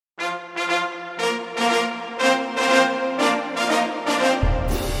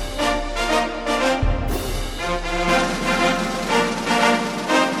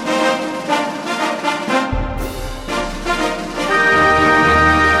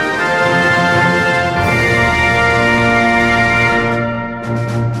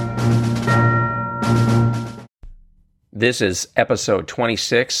This is episode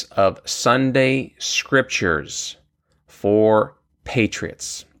 26 of Sunday Scriptures for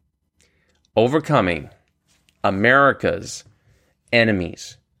Patriots. Overcoming America's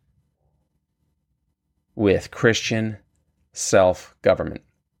enemies with Christian self-government.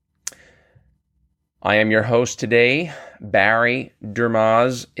 I am your host today. Barry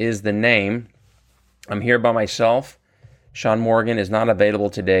Dermaz is the name. I'm here by myself. Sean Morgan is not available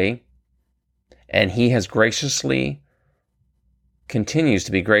today, and he has continues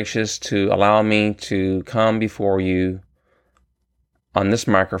to be gracious to allow me to come before you on this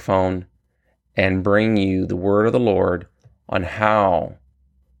microphone and bring you the word of the Lord on how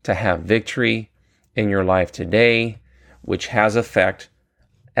to have victory in your life today, which has effect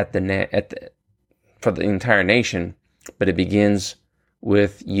for the entire nation, but it begins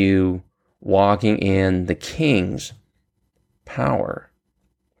with you walking in the King's power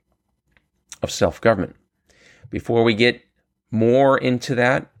of self-government. Before we get more into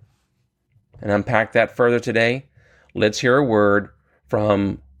that and unpack that further today, let's hear a word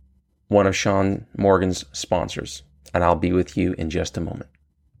from one of Sean Morgan's sponsors, and I'll be with you in just a moment.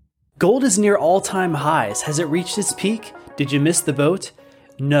 Gold is near all-time highs. Has it reached its peak? Did you miss the boat?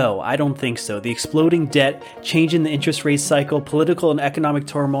 No, I don't think so. The exploding debt, change in the interest rate cycle, political and economic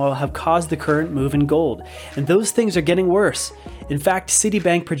turmoil have caused the current move in gold, and those things are getting worse. In fact,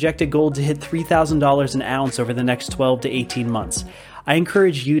 Citibank projected gold to hit $3,000 an ounce over the next 12 to 18 months. I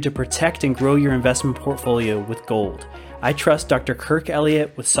encourage you to protect and grow your investment portfolio with gold. I trust Dr. Kirk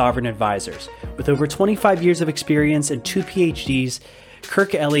Elliott with Sovereign Advisors. With over 25 years of experience and 2 PhDs,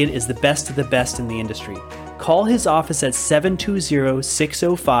 Kirk Elliott is the best of the best in the industry. Call his office at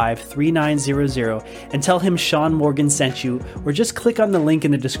 720-605-3900 and tell him Sean Morgan sent you, or just click on the link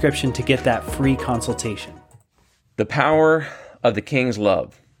in the description to get that free consultation. The power of the King's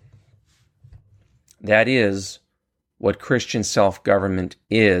love. That is what Christian self-government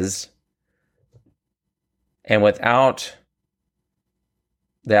is. And without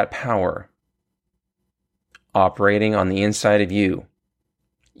that power operating on the inside of you,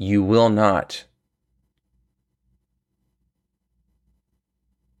 you will not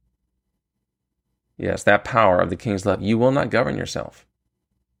that power of the King's love. You will not govern yourself.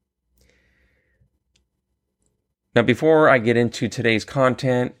 Now, before I get into today's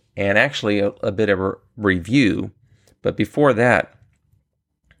content, and actually a bit of a review, but before that,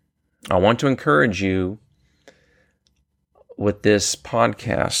 I want to encourage you with this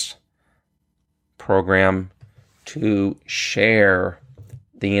podcast program to share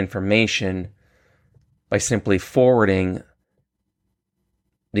the information by simply forwarding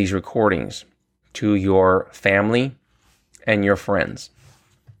these recordings to your family and your friends.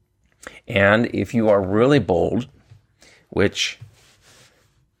 And if you are really bold, which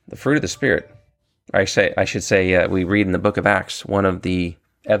the fruit of the Spirit, I should say, we read in the book of Acts, one of the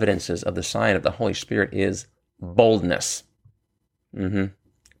evidences of the sign of the Holy Spirit is boldness.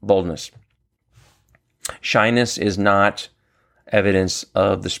 Boldness. Shyness is not evidence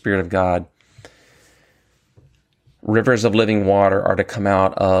of the Spirit of God. Rivers of living water are to come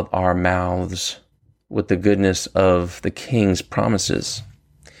out of our mouths with the goodness of the King's promises.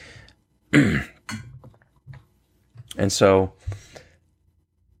 And so,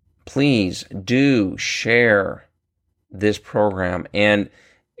 please do share this program. And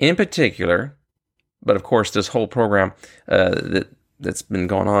in particular, but of course this whole program that's been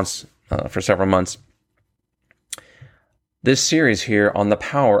going on for several months, this series here on the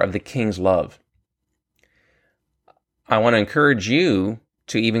power of the King's love. I want to encourage you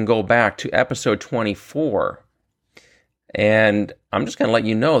to even go back to episode 24. And I'm just going to let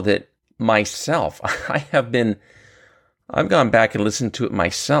you know that myself, I've gone back and listened to it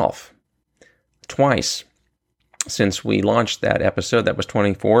myself twice since we launched that episode. That was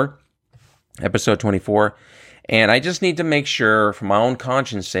episode 24. And I just need to make sure, for my own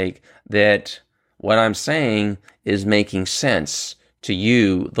conscience sake, that what I'm saying is making sense to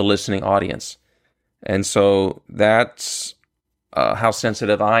you, the listening audience. And so that's how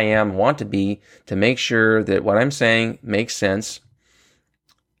sensitive I want to be to make sure that what I'm saying makes sense.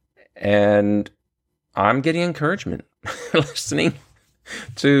 And I'm getting encouragement listening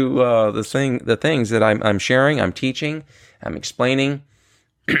to the things that I'm sharing, I'm teaching, I'm explaining,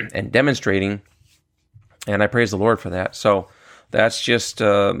 and demonstrating. And I praise the Lord for that. So that's just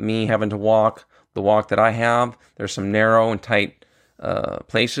me having to walk the walk that I have. There's some narrow and tight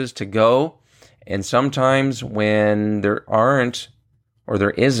places to go. And sometimes when there aren't or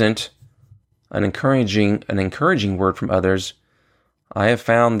there isn't an encouraging word from others, I have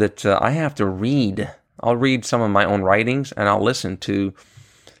found that I have to read. I'll read some of my own writings and I'll listen to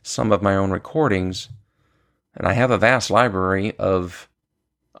some of my own recordings And I have a vast library of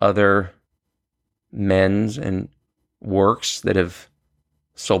other men's and works that have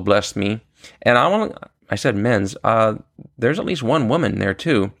so blessed me. And I said men's, there's at least one woman there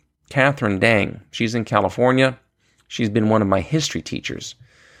too, Catherine Dang. She's in California. She's been one of my history teachers.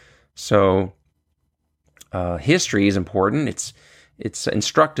 So history is important. It's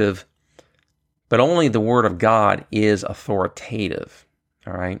instructive, but only the Word of God is authoritative.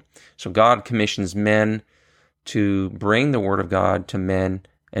 All right. So God commissions men to bring the Word of God to men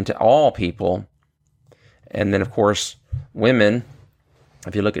and to all people. And then, of course, women,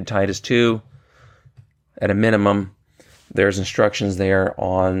 if you look at Titus 2, at a minimum, there's instructions there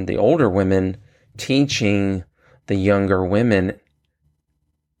on the older women teaching the younger women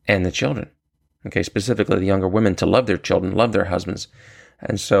and the children. Okay, specifically the younger women to love their children, love their husbands.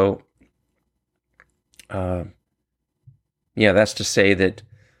 And so, that's to say that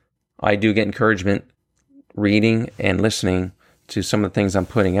I do get encouragement reading and listening to some of the things I'm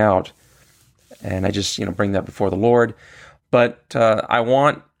putting out. And I just, bring that before the Lord. But I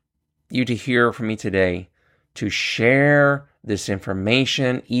want you to hear from me today to share this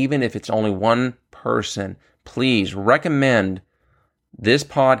information, even if it's only one person. Please recommend this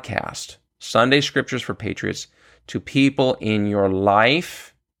podcast, Sunday Scriptures for Patriots, to people in your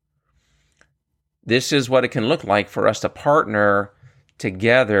life. This is what it can look like for us to partner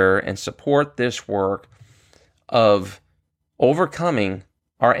together and support this work of overcoming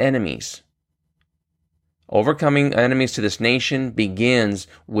our enemies. Overcoming enemies to this nation begins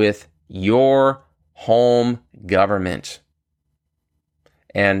with your home government,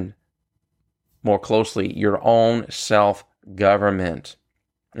 and more closely, your own self-government.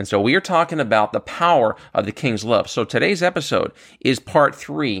 And so we are talking about the power of the King's love. So today's episode is part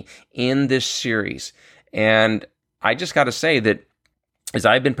 3 in this series. And I just got to say that as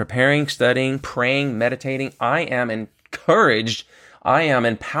I've been preparing, studying, praying, meditating, I am encouraged, I am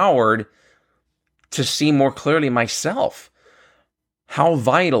empowered to see more clearly myself how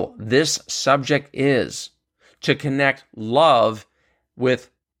vital this subject is to connect love with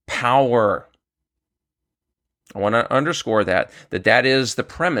power. I want to underscore that is the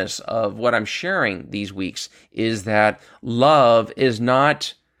premise of what I'm sharing these weeks, is that love is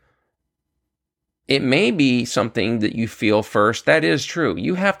not, it may be something that you feel first. That is true.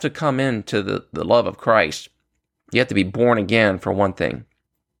 You have to come into the love of Christ. You have to be born again, for one thing.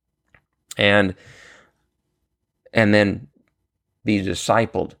 And then be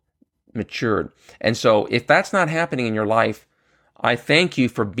discipled, matured. And so if that's not happening in your life, I thank you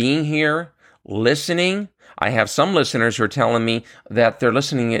for being here, listening. I have some listeners who are telling me that they're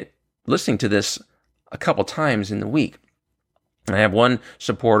listening to this a couple times in the week. I have one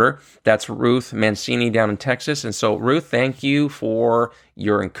supporter, that's Ruth Mancini down in Texas. And so, Ruth, thank you for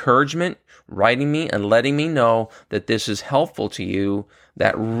your encouragement, writing me and letting me know that this is helpful to you.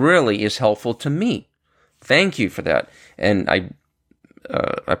 That really is helpful to me. Thank you for that. And I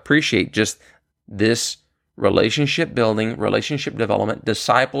appreciate just this relationship building, relationship development,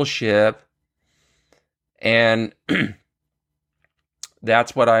 discipleship. And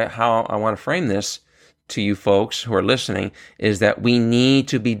that's how I want to frame this to you folks who are listening, is that we need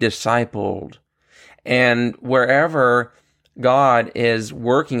to be discipled. And wherever God is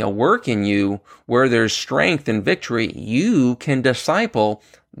working a work in you, where there's strength and victory, you can disciple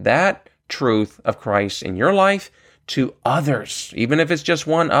that truth of Christ in your life to others, even if it's just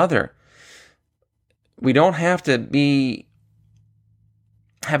one other. We don't have to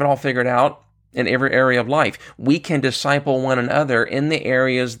have it all figured out in every area of life. We can disciple one another in the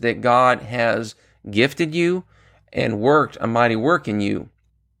areas that God has gifted you and worked a mighty work in you.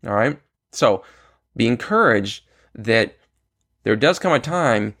 All right? So be encouraged that there does come a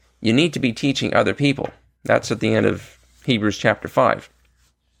time you need to be teaching other people. That's at the end of Hebrews chapter 5.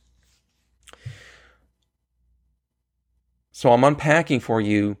 So I'm unpacking for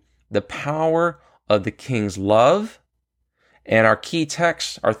you the power of the King's love. And our key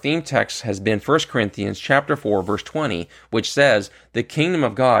text, our theme text, has been 1 Corinthians chapter 4, verse 20, which says, the kingdom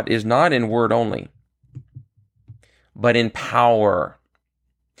of God is not in word only, but in power.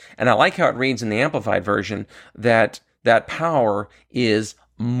 And I like how it reads in the Amplified Version that power is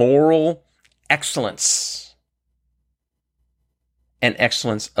moral excellence and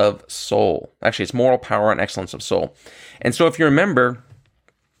excellence of soul. Actually, it's moral power and excellence of soul. And so if you remember,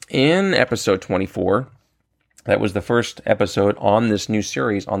 in episode 24, that was the first episode on this new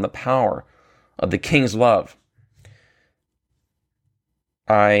series on the power of the King's love,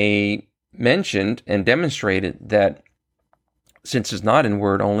 I mentioned and demonstrated that since it's not in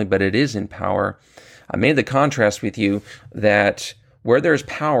word only, but it is in power, I made the contrast with you that where there's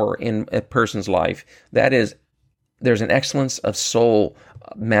power in a person's life, that is there's an excellence of soul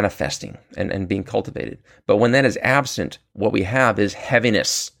manifesting and being cultivated. But when that is absent, what we have is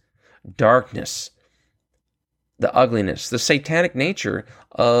heaviness, darkness, the ugliness, the satanic nature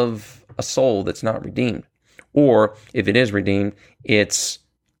of a soul that's not redeemed. Or if it is redeemed, it's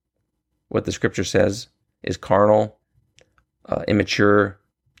what the scripture says is carnal, immature,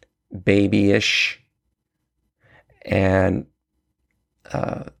 babyish, and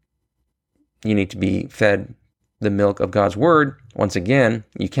you need to be fed the milk of God's word. Once again,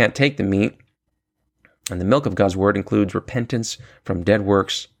 you can't take the meat. And the milk of God's word includes repentance from dead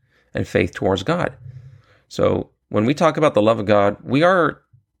works and faith towards God. So when we talk about the love of God, we are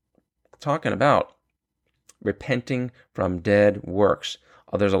talking about repenting from dead works.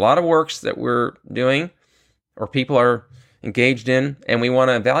 There's a lot of works that we're doing or people are engaged in, and we want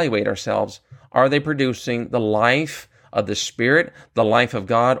to evaluate ourselves. Are they producing the life of the Spirit, the life of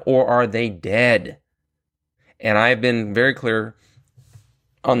God, or are they dead? And I've been very clear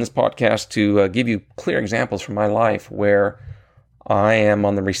on this podcast to give you clear examples from my life where I am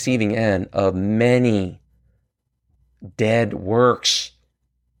on the receiving end of many dead works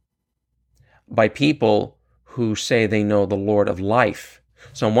by people who say they know the Lord of life.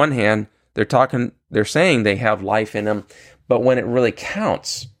 So on one hand, they're saying they have life in them, but when it really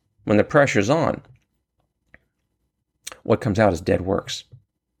counts, when the pressure's on, what comes out is dead works.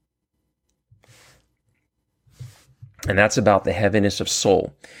 And that's about the heaviness of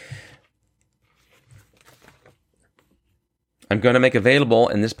soul. I'm going to make available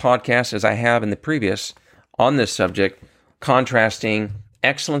in this podcast, as I have in the previous, on this subject, contrasting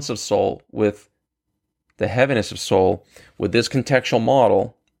excellence of soul with the heaviness of soul with this contextual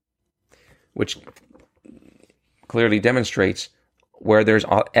model, which clearly demonstrates where there's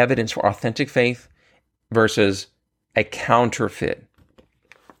evidence for authentic faith versus a counterfeit.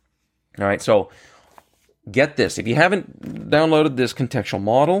 All right, so get this. If you haven't downloaded this contextual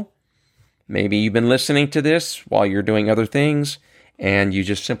model, maybe you've been listening to this while you're doing other things and you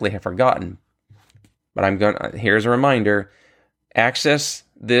just simply have forgotten. But here's a reminder. Access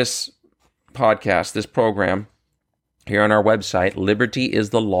this podcast, this program, here on our website,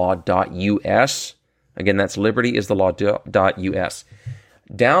 libertyisthe.law.us. Again, that's libertyisthe.law.us.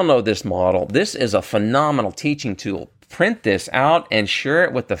 Download this model. This is a phenomenal teaching tool. Print this out and share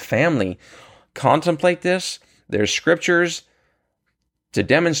it with the family. Contemplate this. There's scriptures to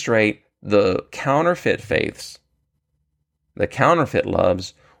demonstrate the counterfeit faiths, the counterfeit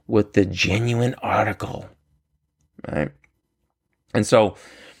loves with the genuine article, right? And so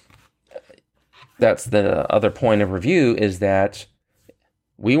that's the other point of review, is that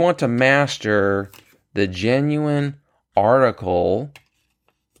we want to master the genuine article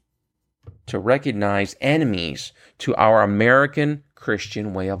to recognize enemies to our American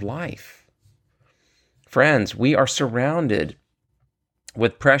Christian way of life. Friends, we are surrounded,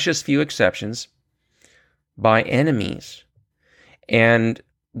 with precious few exceptions, by enemies. And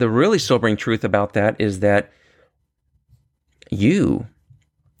the really sobering truth about that is that you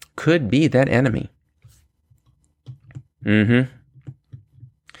could be that enemy. And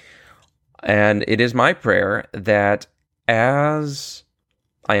it is my prayer that as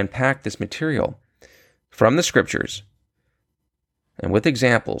I unpack this material from the scriptures and with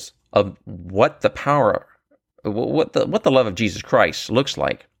examples of what the power, what the love of Jesus Christ looks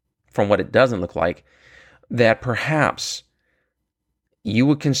like from what it doesn't look like, that perhaps you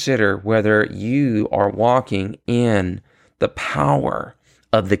would consider whether you are walking in the power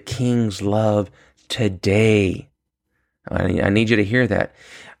of the King's love today. I need you to hear that.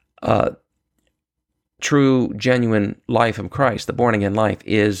 True, genuine life of Christ, the born-again life,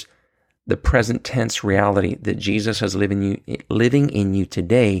 is the present tense reality that Jesus is living in you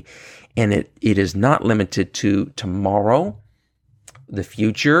today, and it is not limited to tomorrow, the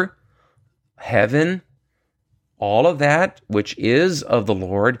future, heaven, all of that which is of the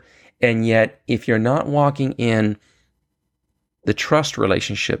Lord. And yet, if you're not walking in the trust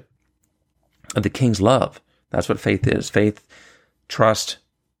relationship of the King's love, that's what faith is. Faith, trust.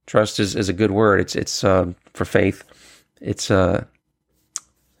 Trust is a good word. It's for faith. It's a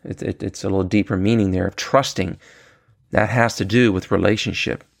little deeper meaning there of trusting. That has to do with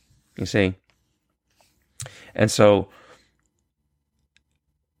relationship. You see, and so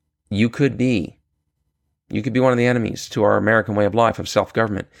you could be one of the enemies to our American way of life of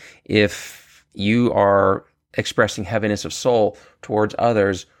self-government if you are expressing heaviness of soul towards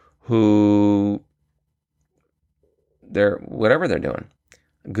others who whatever they're doing,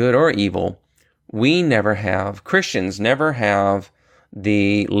 good or evil. Christians never have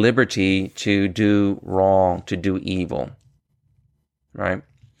the liberty to do wrong, to do evil, right?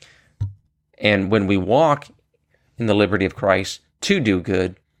 And when we walk in the liberty of Christ to do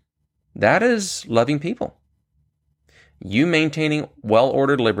good, that is loving people. You maintaining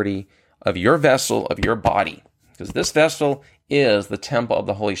well-ordered liberty of your vessel, of your body, because this vessel is the temple of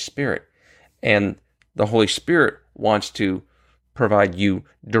the Holy Spirit, and the Holy Spirit wants to provide you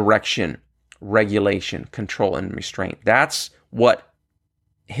direction, regulation, control, and restraint. That's what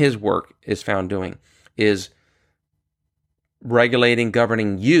his work is found doing, is regulating,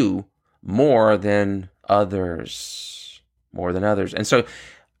 governing you more than others. And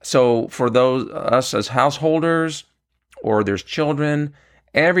so for us as householders, or there's children,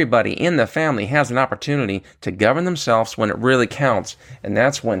 everybody in the family has an opportunity to govern themselves when it really counts. And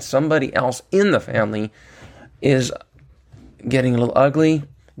that's when somebody else in the family is getting a little ugly,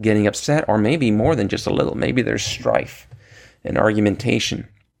 getting upset, or maybe more than just a little. Maybe there's strife and argumentation.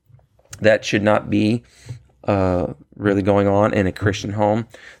 That should not be really going on in a Christian home.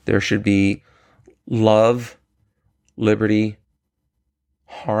 There should be love, liberty,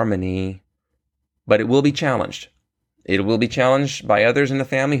 harmony, but it will be challenged. It will be challenged by others in the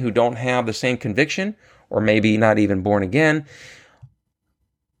family who don't have the same conviction, or maybe not even born again,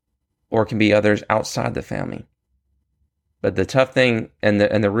 or it can be others outside the family. But the tough thing and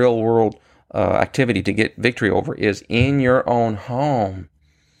the real world activity to get victory over is in your own home.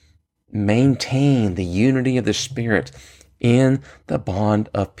 Maintain the unity of the Spirit in the bond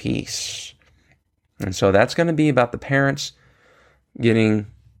of peace. And so that's going to be about the parents getting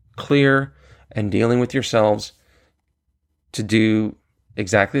clear and dealing with yourselves to do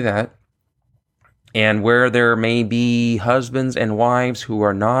exactly that. And where there may be husbands and wives who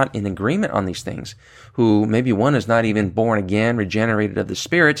are not in agreement on these things, who maybe one is not even born again, regenerated of the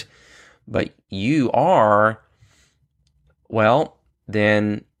Spirit, but you are, well,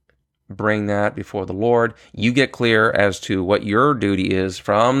 then bring that before the Lord. You get clear as to what your duty is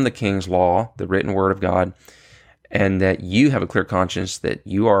from the King's law, the written word of God, and that you have a clear conscience that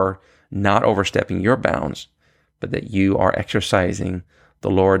you are not overstepping your bounds, but that you are exercising the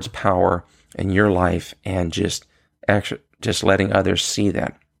Lord's power in your life and just letting others see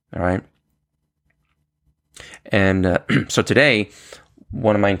that. All right. And so today,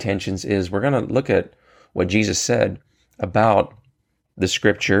 one of my intentions is we're going to look at what Jesus said about the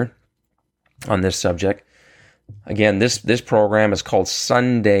Scripture on this subject. Again, this program is called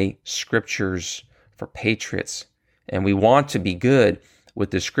Sunday Scriptures for Patriots, and we want to be good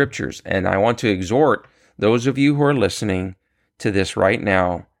with the Scriptures. And I want to exhort those of you who are listening to this right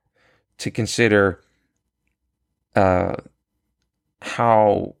now to consider how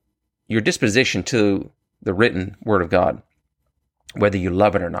your disposition to the written Word of God, whether you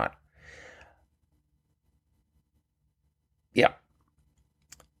love it or not. Yeah.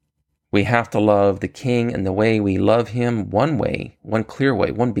 We have to love the King, and the way we love Him, one clear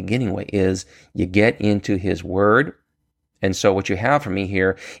way, one beginning way, is you get into His Word. And so what you have for me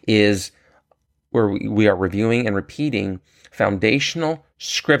here is where we are reviewing and repeating foundational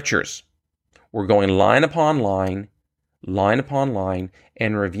scriptures. We're going line upon line,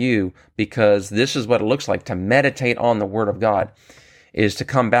 and review, because this is what it looks like to meditate on the Word of God, is to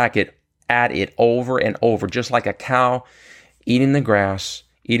come back at it over and over, just like a cow eating the grass,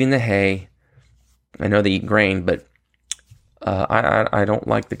 eating the hay. I know they eat grain, but I don't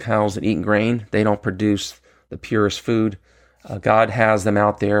like the cows that eat grain. They don't produce the purest food. God has them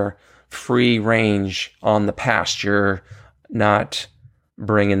out there free range on the pasture, not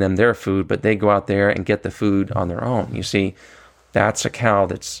bringing them their food, but they go out there and get the food on their own. You see, that's a cow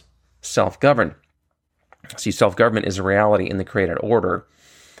that's self-governed. See, self-government is a reality in the created order.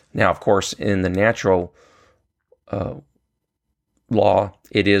 Now, of course, in the natural law,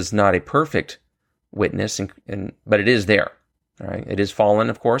 it is not a perfect witness, but it is there. All right, it is fallen,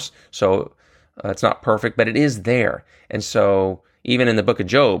 of course, so it's not perfect, but it is there. And so, even in the book of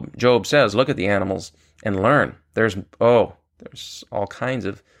Job, Job says, "Look at the animals and learn." There's all kinds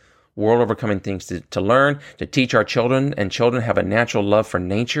of world-overcoming things to learn, to teach our children, and children have a natural love for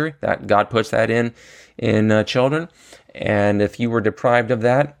nature. That God puts that in children. And if you were deprived of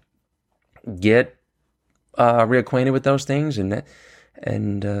that, get reacquainted with those things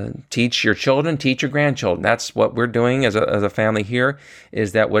and teach your children, teach your grandchildren. That's what we're doing as a family here,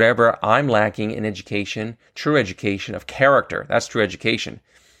 is that whatever I'm lacking in education, true education of character, that's true education.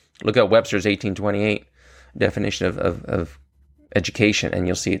 Look at Webster's 1828 definition of education, and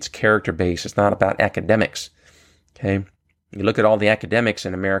you'll see it's character-based. It's not about academics. Okay? You look at all the academics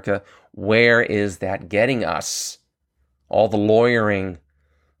in America, where is that getting us? All the lawyering,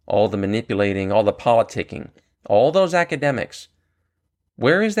 all the manipulating, all the politicking, all those academics.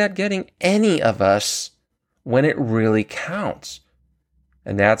 Where is that getting any of us when it really counts?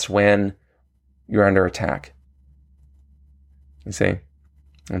 And that's when you're under attack. You see?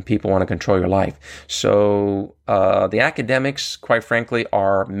 And people want to control your life. So the academics, quite frankly,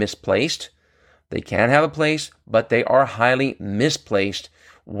 are misplaced. They can have a place, but they are highly misplaced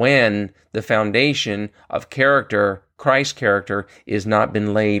when the foundation of character, Christ's character, is not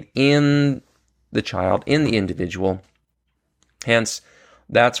been laid in the child, in the individual. Hence,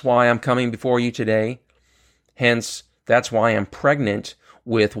 that's why I'm coming before you today. Hence, that's why I'm pregnant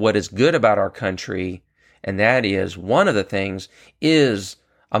with what is good about our country, and that is, one of the things is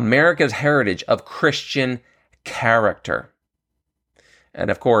America's heritage of Christian character. And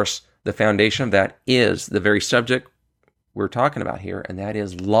of course, the foundation of that is the very subject we're talking about here, and that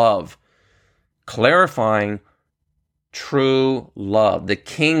is love. Clarifying true love, the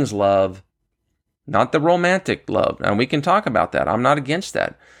King's love, not the romantic love. And we can talk about that. I'm not against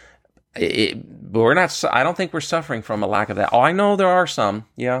that. We're not. I don't think we're suffering from a lack of that. Oh, I know there are some.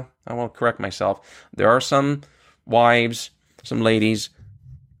 Yeah, I will correct myself. There are some wives, some ladies,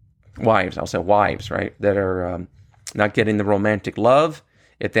 wives. I'll say wives, right? That are not getting the romantic love.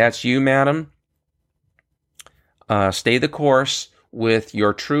 If that's you, madam, stay the course with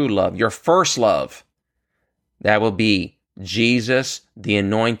your true love, your first love. That will be Jesus, the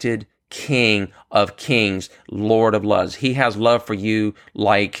anointed King of kings, Lord of loves. He has love for you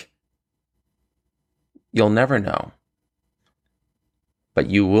like you'll never know. But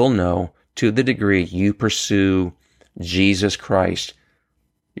you will know to the degree you pursue Jesus Christ,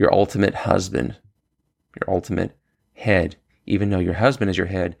 your ultimate husband, your ultimate head. Even though your husband is your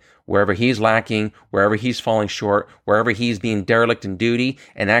head, wherever he's lacking, wherever he's falling short, wherever he's being derelict in duty,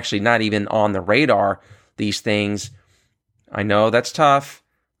 and actually not even on the radar, these things, I know that's tough.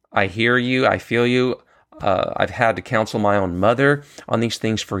 I hear you. I feel you. I've had to counsel my own mother on these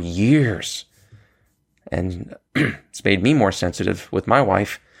things for years. And it's made me more sensitive with my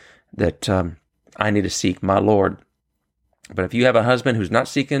wife that I need to seek my Lord. But if you have a husband who's not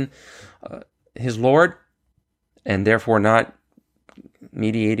seeking his Lord, and therefore not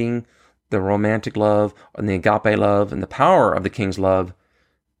mediating the romantic love and the agape love and the power of the King's love,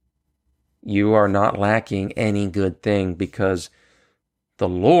 you are not lacking any good thing, because the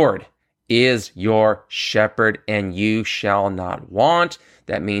Lord is your shepherd and you shall not want.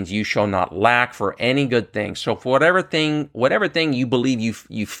 That means you shall not lack for any good thing. So for whatever thing you believe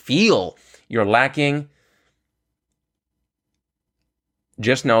you feel you're lacking,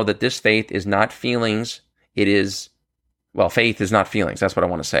 just know that this faith is not feelings. It is, well, faith is not feelings. That's what I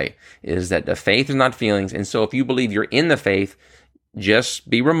want to say, is that the faith is not feelings. And so if you believe you're in the faith, just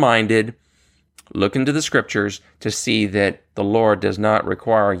be reminded, look into the scriptures to see that the Lord does not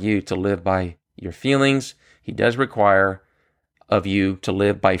require you to live by your feelings. He does require of you to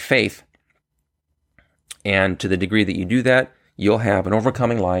live by faith. And to the degree that you do that, you'll have an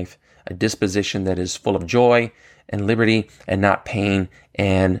overcoming life, a disposition that is full of joy and liberty and not pain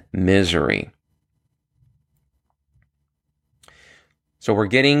and misery. So we're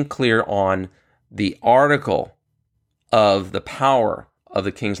getting clear on the article of the power of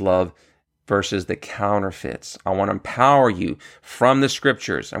the King's love versus the counterfeits. I want to empower you from the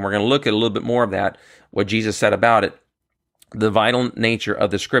scriptures, and we're going to look at a little bit more of that, what Jesus said about it, the vital nature of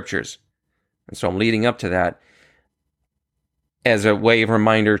the scriptures. And so I'm leading up to that as a way of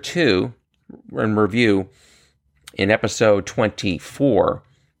reminder too, and review. In episode 24,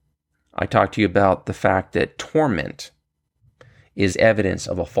 I talked to you about the fact that torment is evidence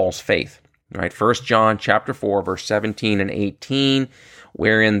of a false faith, right? 1 John chapter 4, verse 17 and 18,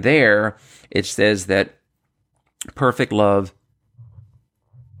 wherein there it says that perfect love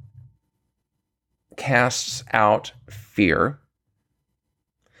casts out fear,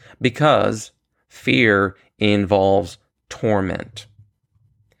 because fear involves torment.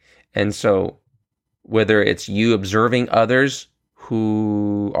 And so whether it's you observing others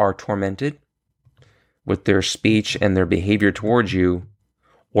who are tormented with their speech and their behavior towards you,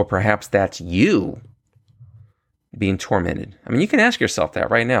 or perhaps that's you being tormented. I mean, you can ask yourself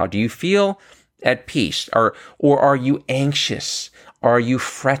that right now. Do you feel at peace? Or are you anxious? Are you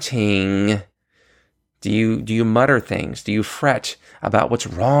fretting? Do you mutter things? Do you fret about what's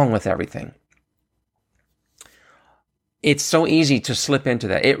wrong with everything? It's so easy to slip into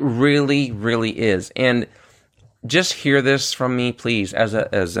that. It really, really is. And just hear this from me, please, as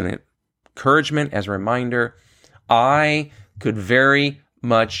an encouragement, as a reminder. I could very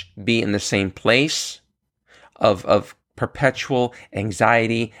much be in the same place of perpetual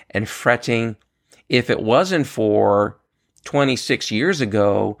anxiety and fretting if it wasn't for 26 years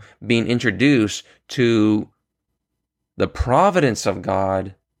ago being introduced to the providence of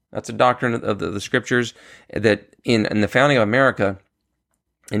God. That's a doctrine of the scriptures that in the founding of America,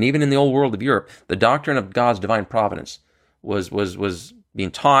 and even in the old world of Europe, the doctrine of God's divine providence, was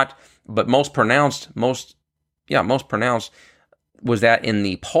being taught, but most pronounced was that in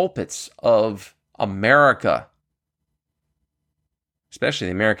the pulpits of America, especially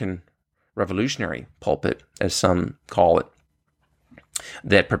the American Revolutionary pulpit, as some call it,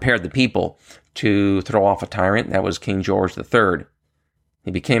 that prepared the people to throw off a tyrant. That was King George III.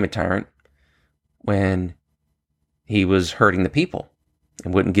 He became a tyrant when he was hurting the people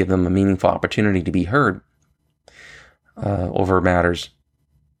and wouldn't give them a meaningful opportunity to be heard over matters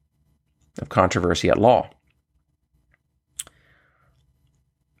of controversy at law.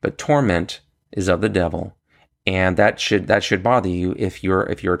 But torment is of the devil, and that should bother you if you're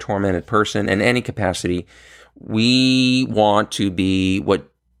a tormented person in any capacity. We want to be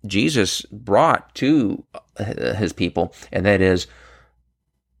what Jesus brought to his people, and that is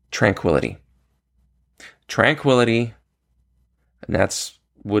tranquility. Tranquility, and that's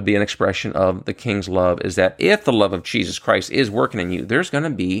would be an expression of the King's love, is that if the love of Jesus Christ is working in you, there's going to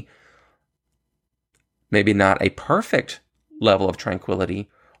be maybe not a perfect level of tranquility,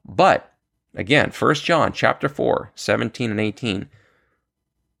 but again, 1 John chapter 4, 17 and 18,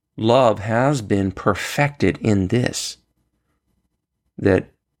 love has been perfected in this,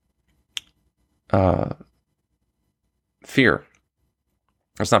 that fear,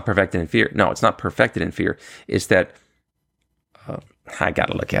 it's not perfected in fear. No, it's not perfected in fear. It's that, I got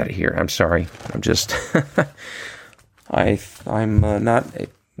to look at it here. I'm sorry. I'm just, I'm not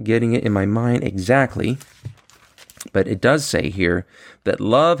getting it in my mind exactly, but it does say here that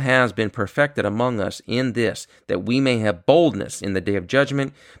love has been perfected among us in this, that we may have boldness in the day of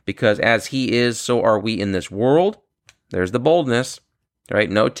judgment, because as he is, so are we in this world. There's the boldness, right?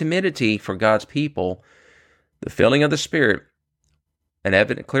 No timidity for God's people. The filling of the Spirit,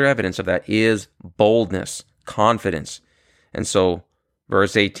 and clear evidence of that is boldness, confidence. And so,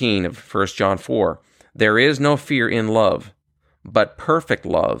 verse 18 of 1 John 4, there is no fear in love, but perfect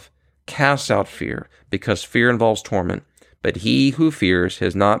love casts out fear, because fear involves torment. But he who fears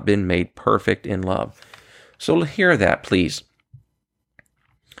has not been made perfect in love. So hear that, please.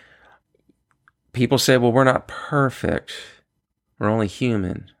 People say, well, we're not perfect. We're only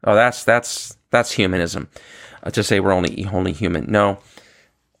human. Oh, that's humanism. To say we're only human. No.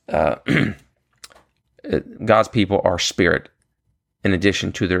 God's people are spirit in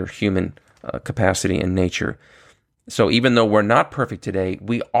addition to their human capacity and nature. So even though we're not perfect today,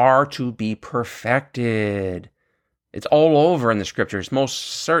 we are to be perfected. It's all over in the scriptures, most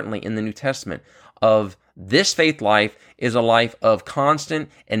certainly in the New Testament, of this faith life is a life of constant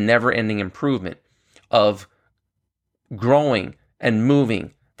and never-ending improvement, of growing and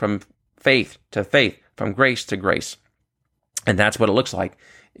moving from faith to faith, from grace to grace. And that's what it looks like,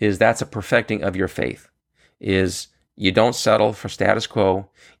 is that's a perfecting of your faith, is you don't settle for status quo,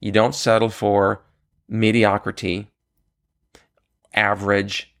 you don't settle for mediocrity,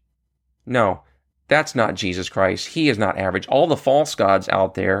 average. No, that's not Jesus Christ. He is not average. All the false gods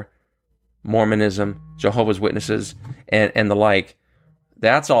out there, Mormonism, Jehovah's Witnesses, and the like,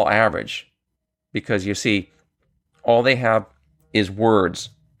 that's all average. Because you see, all they have is words.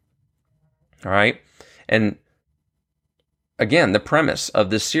 All right? And again, the premise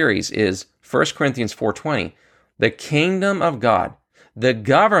of this series is 1 Corinthians 4:20. The kingdom of God, the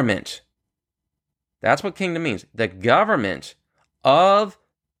government, that's what kingdom means. The government of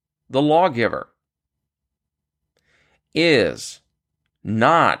the lawgiver is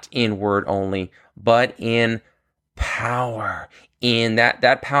not in word only, but in power. In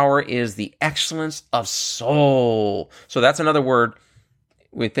that power is the excellence of soul. So that's another word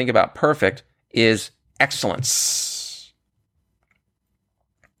we think about perfect is excellence.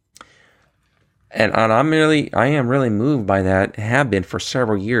 And I am really moved by that, have been for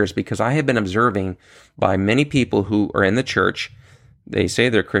several years, because I have been observing by many people who are in the church, they say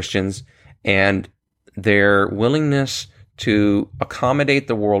they're Christians, and their willingness to accommodate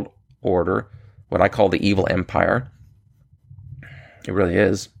the world order, what I call the evil empire. It really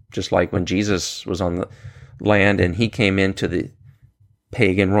is. Just like when Jesus was on the land and he came into the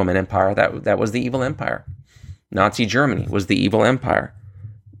pagan Roman Empire, that was the evil empire. Nazi Germany was the evil empire.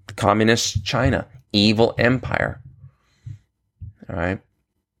 Communist China, evil empire. All right.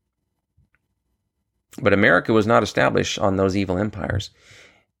 But America was not established on those evil empires.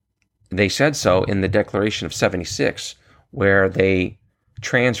 They said so in the Declaration of 76, where they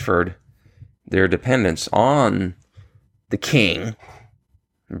transferred their dependence on the king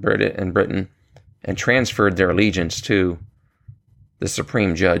in Britain and transferred their allegiance to the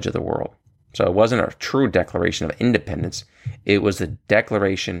supreme judge of the world. So it wasn't a true declaration of independence. It was a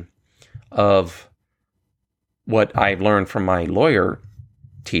declaration of what I've learned from my lawyer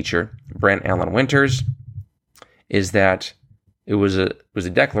teacher, Brent Allen Winters, is that it was a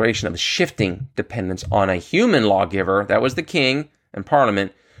declaration of shifting dependence on a human lawgiver, that was the king and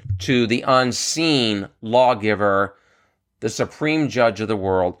parliament, to the unseen lawgiver, the supreme judge of the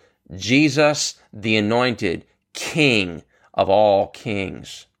world, Jesus, the anointed King of all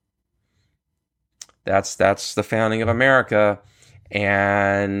kings. That's the founding of America,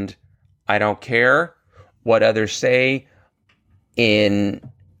 and I don't care what others say in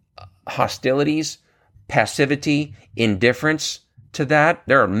hostilities, passivity, indifference to that.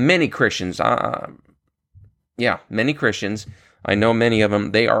 There are many Christians, many Christians, I know many of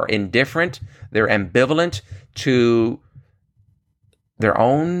them, they are indifferent, they're ambivalent to their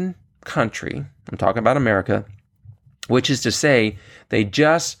own country. I'm talking about America, which is to say, they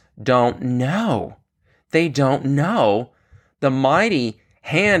just don't know. They don't know the mighty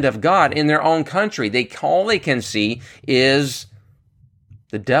hand of God in their own country. All they can see is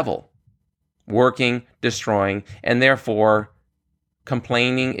the devil working, destroying, and therefore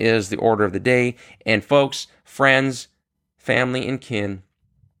complaining is the order of the day. And folks, friends, family, and kin,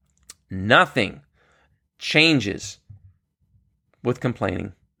 nothing changes with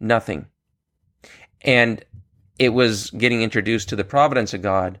complaining. Nothing. And it was getting introduced to the providence of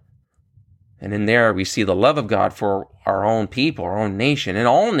God. And in there, we see the love of God for our own people, our own nation, and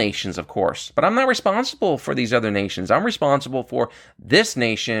all nations, of course. But I'm not responsible for these other nations. I'm responsible for this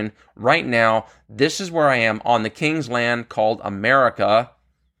nation right now. This is where I am on the King's land called America.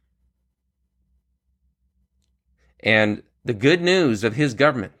 And the good news of his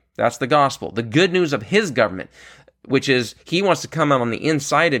government, that's the gospel. The good news of his government, which is he wants to come out on the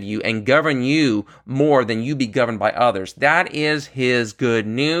inside of you and govern you more than you be governed by others. That is his good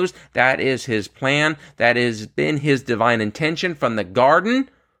news. That is his plan. That has been his divine intention from the garden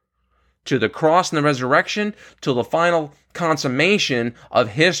to the cross and the resurrection to the final consummation of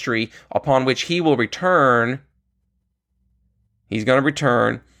history upon which he will return. He's going to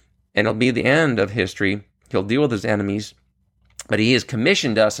return, and it'll be the end of history. He'll deal with his enemies, but he has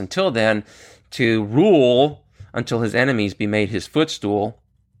commissioned us until then to rule until his enemies be made his footstool.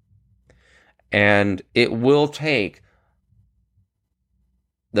 And it will take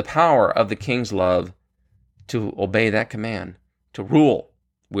the power of the King's love to obey that command, to rule.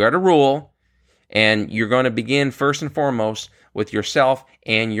 We are to rule, and you're going to begin first and foremost with yourself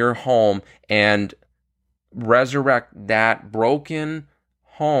and your home and resurrect that broken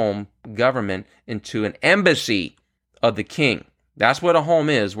home government into an embassy of the King. That's what a home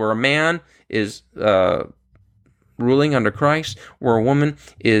is, where a man is ruling under Christ, where a woman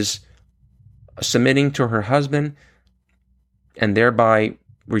is submitting to her husband and thereby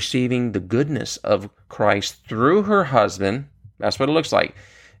receiving the goodness of Christ through her husband. That's what it looks like,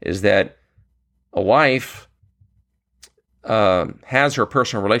 is that a wife has her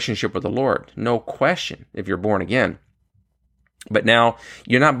personal relationship with the Lord, no question, if you're born again. But now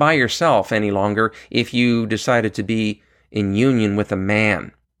you're not by yourself any longer if you decided to be in union with a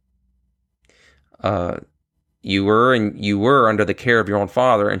man. You were under the care of your own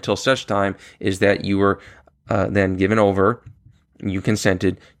father until such time is that you were then given over, you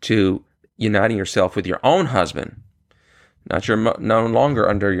consented to uniting yourself with your own husband. No longer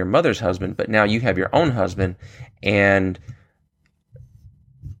under your mother's husband, but now you have your own husband, and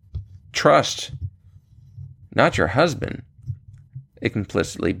trust not your husband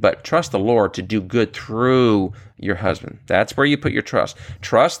implicitly, but trust the Lord to do good through your husband. That's where you put your trust.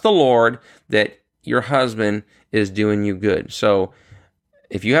 Trust the Lord that your husband is doing you good. So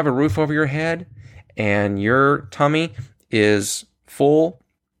if you have a roof over your head and your tummy is full,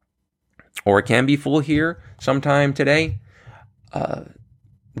 or it can be full here sometime today,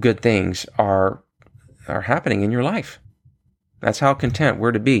 good things are happening in your life. That's how content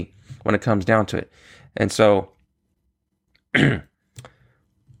we're to be when it comes down to it. And so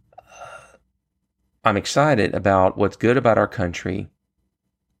I'm excited about what's good about our country,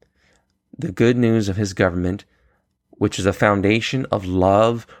 the good news of his government, which is a foundation of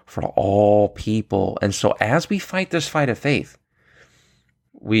love for all people. And so as we fight this fight of faith,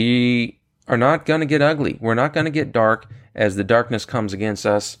 we are not going to get ugly. We're not going to get dark as the darkness comes against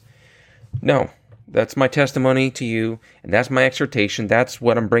us. No, that's my testimony to you, and that's my exhortation. That's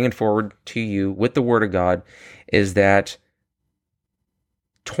what I'm bringing forward to you with the Word of God, is that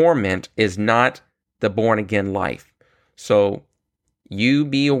torment is not the born-again life. So you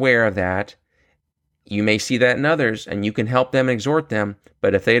be aware of that. You may see that in others, and you can help them and exhort them,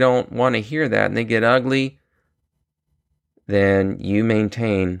 but if they don't want to hear that and they get ugly, then you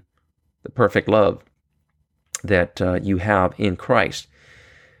maintain the perfect love that you have in Christ.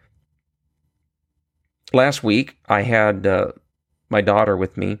 Last week, I had my daughter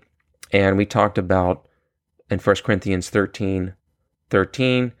with me, and we talked about in 1 Corinthians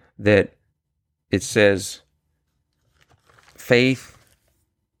 13:13 that it says faith.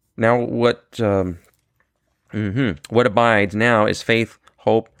 Now what abides now is faith,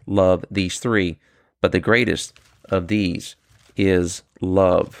 hope, love, these three. But the greatest of these is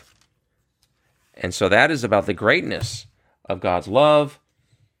love. And so that is about the greatness of God's love.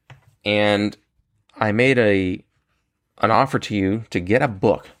 And I made an offer to you to get a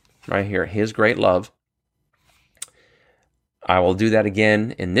book right here, His Great Love. I will do that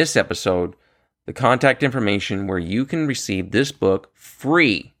again in this episode. The contact information where you can receive this book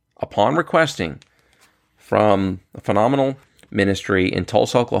free upon requesting from a phenomenal ministry in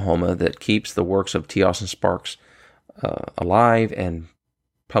Tulsa, Oklahoma that keeps the works of T. Austin Sparks alive and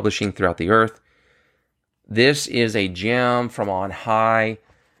publishing throughout the earth. This is a gem from on high,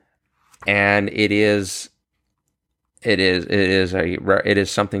 and it is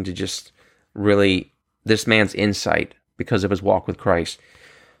something to just really, this man's insight because of his walk with Christ,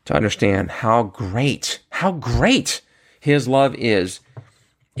 to understand how great his love is.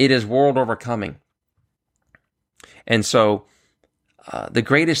 It is world overcoming. And so the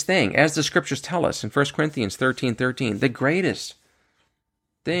greatest thing, as the scriptures tell us in 1 Corinthians 13:13, the greatest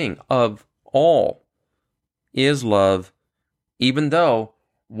thing of all is love, even though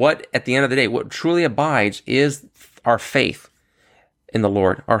what, at the end of the day, what truly abides is our faith in the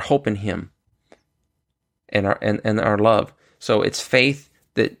Lord, our hope in Him, and our love. So it's faith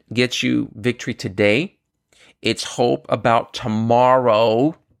that gets you victory today. It's hope about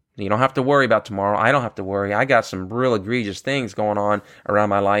tomorrow. You don't have to worry about tomorrow. I don't have to worry. I got some real egregious things going on around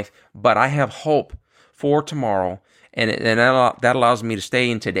my life, but I have hope for tomorrow, and that allows me to stay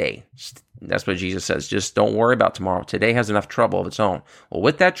in today. That's what Jesus says. Just don't worry about tomorrow. Today has enough trouble of its own. Well,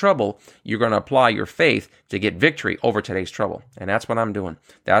 with that trouble, you're going to apply your faith to get victory over today's trouble. And that's what I'm doing.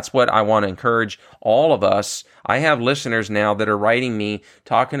 That's what I want to encourage all of us. I have listeners now that are writing me,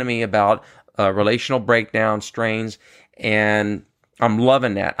 talking to me about relational breakdown, strains, and I'm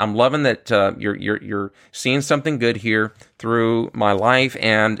loving that. I'm loving that you're seeing something good here through my life,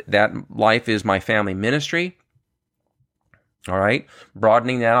 and that life is my family ministry. All right,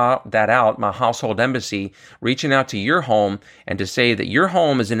 broadening that out, my household embassy, reaching out to your home and to say that your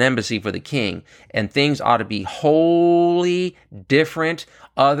home is an embassy for the King, and things ought to be wholly different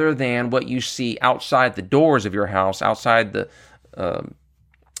other than what you see outside the doors of your house, outside the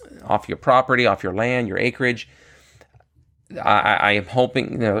off your property, off your land, your acreage. I am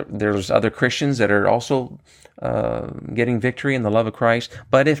hoping there's other Christians that are also getting victory in the love of Christ.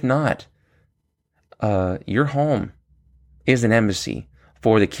 But if not, your home is an embassy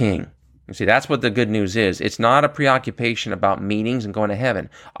for the King. You see, that's what the good news is. It's not a preoccupation about meetings and going to heaven.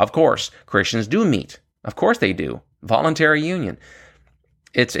 Of course, Christians do meet. Of course they do. Voluntary union.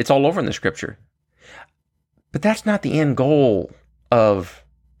 It's all over in the Scripture. But that's not the end goal of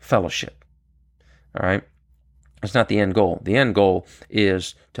fellowship. All right? It's not the end goal. The end goal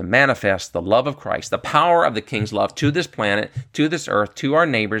is to manifest the love of Christ, the power of the King's love to this planet, to this earth, to our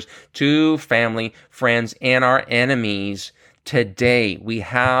neighbors, to family, friends, and our enemies today. We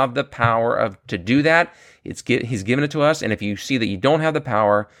have the power to do that. He's given it to us. And if you see that you don't have the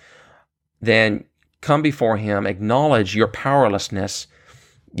power, then come before Him, acknowledge your powerlessness,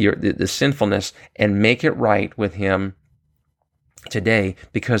 the sinfulness, and make it right with Him today,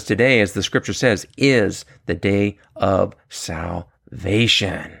 because today, as the Scripture says, is the day of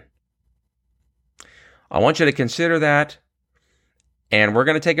salvation. I want you to consider that, and we're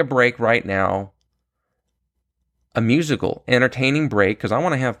going to take a break right now, a musical, entertaining break, because I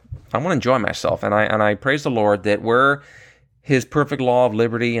want to enjoy myself, and I praise the Lord that where His perfect law of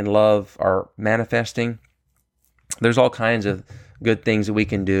liberty and love are manifesting, there's all kinds of good things that we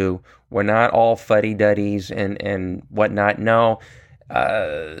can do. We're not all fuddy-duddies and whatnot. No,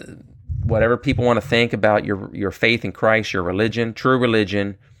 whatever people want to think about your faith in Christ, your religion, true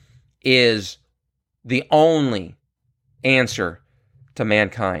religion, is the only answer to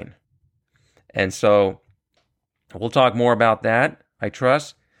mankind. And so we'll talk more about that, I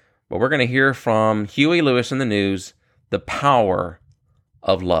trust. But we're going to hear from Huey Lewis in the news, the power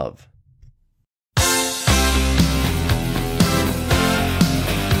of love.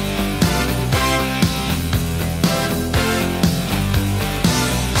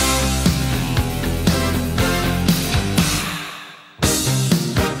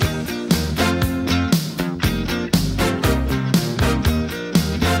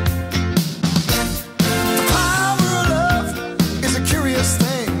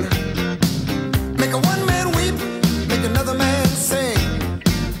 Make a one man weep, make another man sing.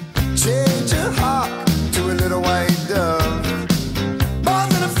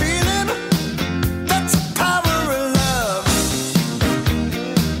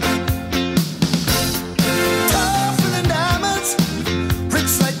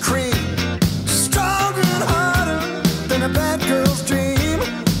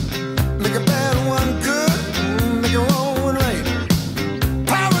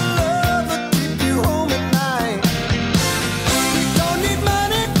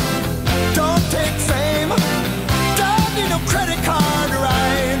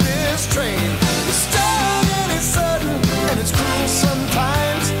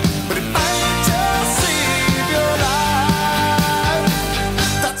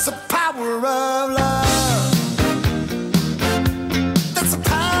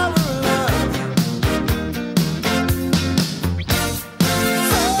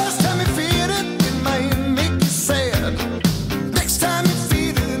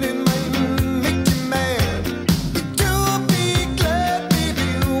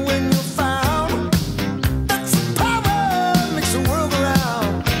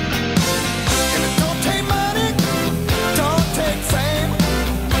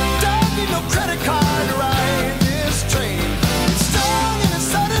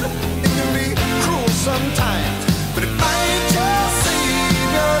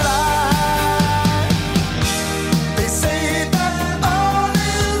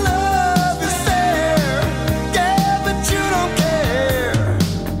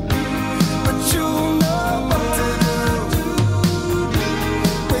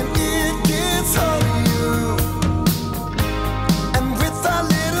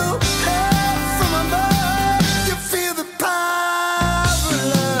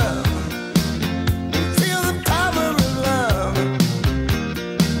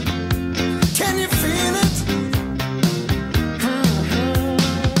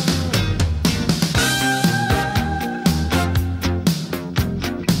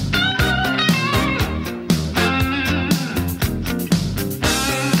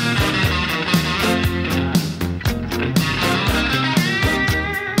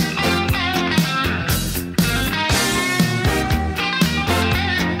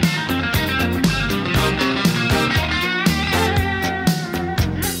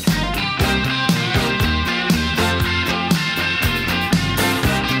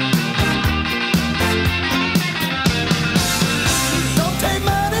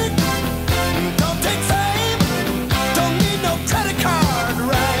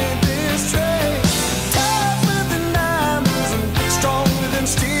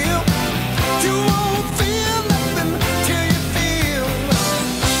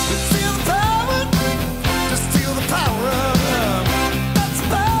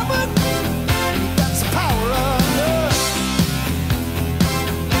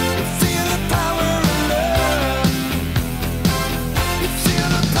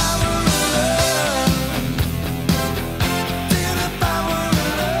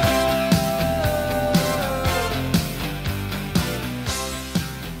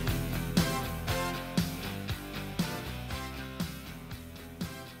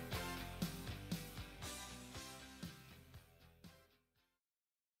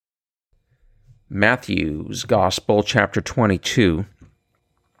 Matthew's Gospel, chapter 22,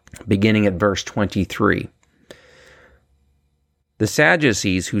 beginning at verse 23. The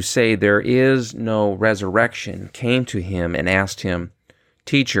Sadducees, who say there is no resurrection, came to him and asked him,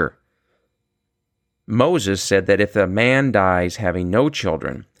 "Teacher, Moses said that if a man dies having no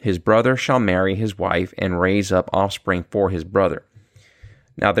children, his brother shall marry his wife and raise up offspring for his brother.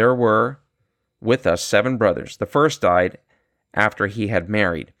 Now there were with us 7 brothers. The first died after he had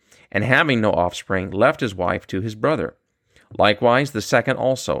married, and having no offspring, left his wife to his brother. Likewise the second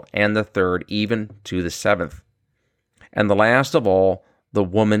also, and the third, even to the 7th. And the last of all, the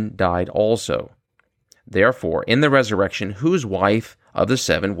woman died also. Therefore, in the resurrection, whose wife of the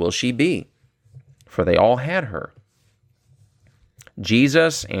 7 will she be? For they all had her."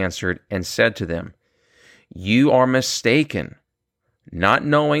 Jesus answered and said to them, "You are mistaken, not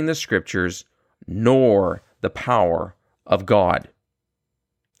knowing the Scriptures, nor the power of God.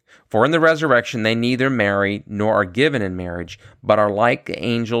 For in the resurrection they neither marry nor are given in marriage, but are like the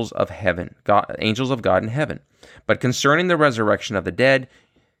angels of heaven, angels of God in heaven. But concerning the resurrection of the dead,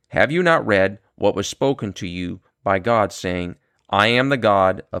 have you not read what was spoken to you by God, saying, I am the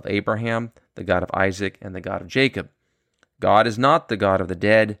God of Abraham, the God of Isaac, and the God of Jacob. God is not the God of the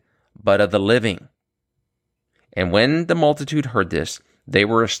dead, but of the living." And when the multitude heard this, they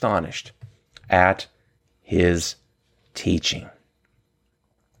were astonished at his teaching.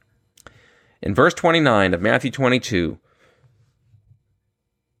 In verse 29 of Matthew 22,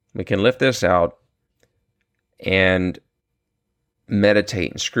 we can lift this out and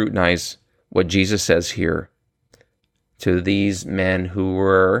meditate and scrutinize what Jesus says here to these men who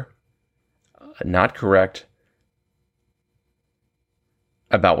were not correct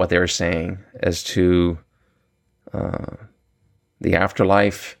about what they were saying as to the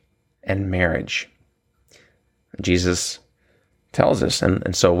afterlife and marriage. Jesus tells us,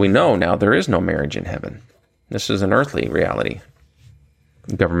 and so we know now there is no marriage in heaven. This is an earthly reality,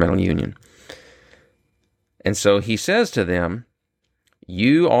 governmental union. And so he says to them,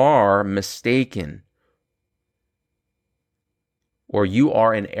 you are mistaken, or you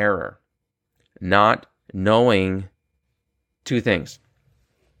are in error, not knowing 2 things: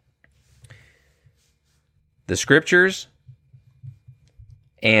 the Scriptures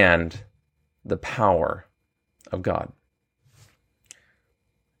and the power of God.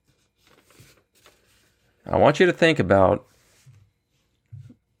 I want you to think about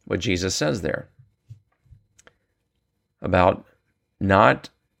what Jesus says there about not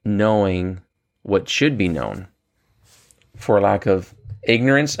knowing what should be known for lack of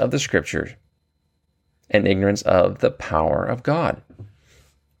ignorance of the Scriptures and ignorance of the power of God.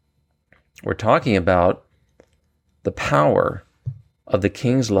 We're talking about the power of the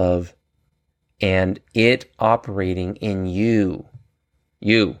King's love and it operating in you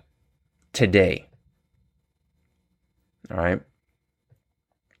today. All right?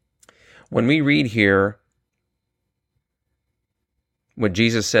 When we read here, when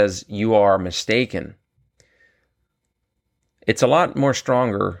Jesus says, you are mistaken, it's a lot more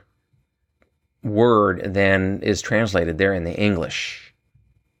stronger word than is translated there in the English.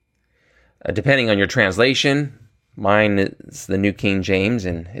 Depending on your translation, mine is the New King James,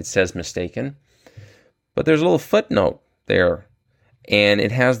 and it says mistaken. But there's a little footnote there, and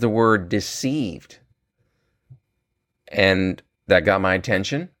it has the word deceived. And that got my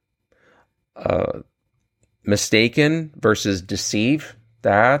attention. Mistaken versus deceive,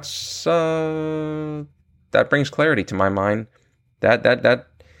 that brings clarity to my mind. That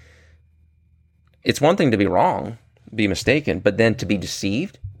it's one thing to be wrong, be mistaken, but then to be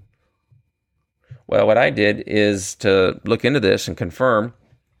deceived. Well, what I did is to look into this and confirm.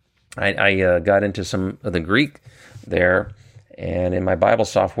 I got into some of the Greek there and in my Bible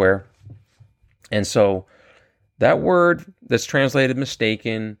software. And so that word that's translated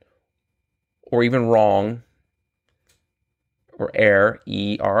mistaken or even wrong or err,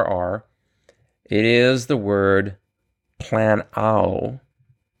 E-R-R, it is the word planao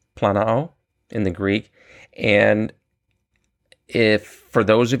in the Greek. And if for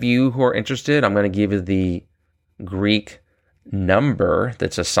those of you who are interested, I'm going to give you the Greek number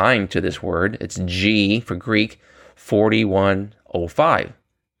that's assigned to this word. It's G for Greek, 4105.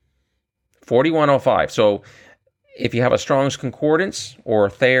 4105. So if you have a Strong's Concordance or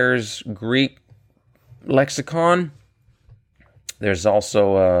Thayer's Greek lexicon, there's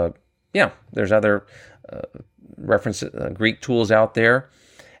also, there's other reference Greek tools out there.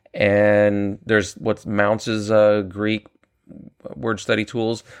 And there's what Mounce's Greek word study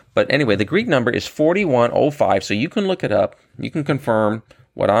tools. But anyway, the Greek number is 4105. So you can look it up. You can confirm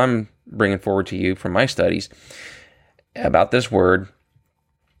what I'm bringing forward to you from my studies about this word,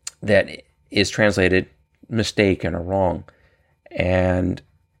 that is translated mistaken or wrong. And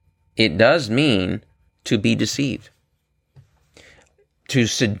it does mean to be deceived, to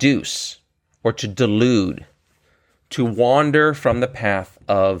seduce, or to delude, to wander from the path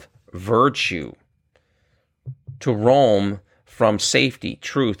of virtue, to roam from safety,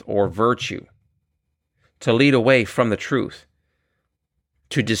 truth, or virtue, to lead away from the truth,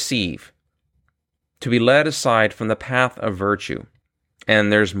 to deceive, to be led aside from the path of virtue.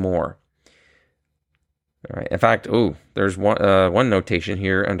 And there's more. All right. In fact, there's one notation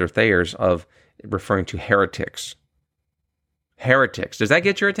here under Thayer's of referring to heretics. Heretics. Does that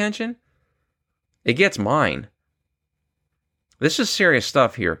get your attention? It gets mine. This is serious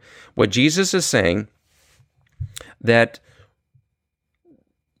stuff here. What Jesus is saying, that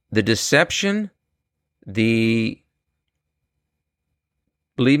the deception, the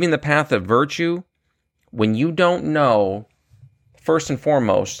leaving the path of virtue, when you don't know, first and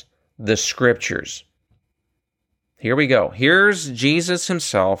foremost, the Scriptures. Here we go. Here's Jesus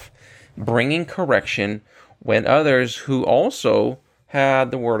himself bringing correction when others who also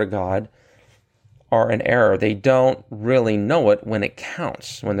had the Word of God are in error. They don't really know it when it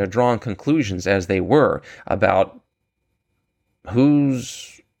counts, when they're drawing conclusions as they were about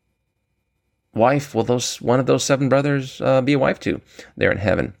whose wife will one of those 7 brothers be a wife to there in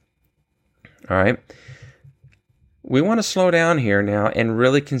heaven. All right. We want to slow down here now and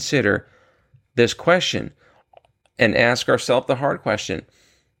really consider this question and ask ourselves the hard question.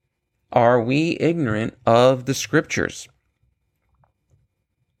 Are we ignorant of the Scriptures?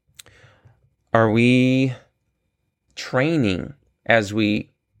 Are we training as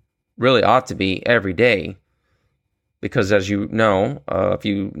we really ought to be every day? Because as you know, if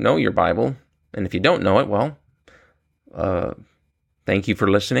you know your Bible, and if you don't know it, well, thank you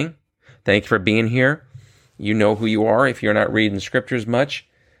for listening. Thank you for being here. You know who you are if you're not reading the Scriptures much.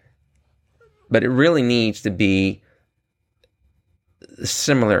 But it really needs to be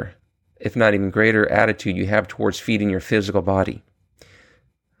similar, if not even greater, attitude you have towards feeding your physical body.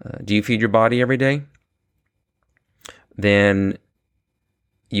 Do you feed your body every day? Then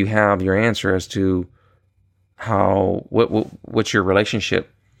you have your answer as to what's your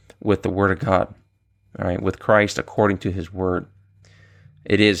relationship with the Word of God, all right, with Christ according to His Word.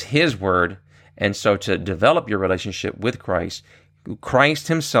 It is His Word, and so to develop your relationship with Christ, Christ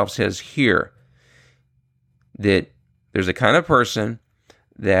Himself says here that there's a kind of person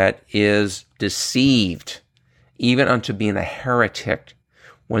that is deceived, even unto being a heretic,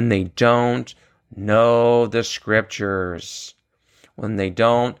 when they don't know the Scriptures, when they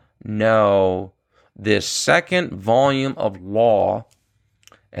don't know this second volume of law,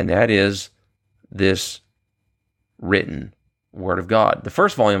 and that is this written Word of God. The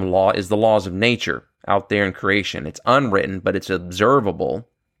first volume of law is the laws of nature out there in creation. It's unwritten, but it's observable.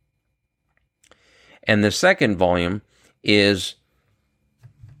 And the second volume is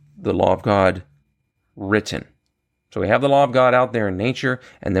the law of God written. So we have the law of God out there in nature,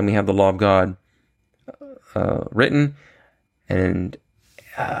 and then we have the law of God written. And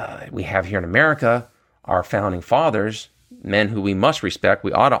we have here in America our founding fathers, men who we must respect,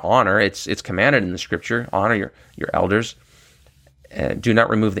 we ought to honor. It's commanded in the Scripture, honor your elders. Do not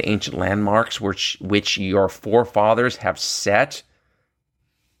remove the ancient landmarks which your forefathers have set.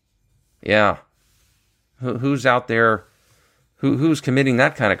 Yeah. Who's out there, who's committing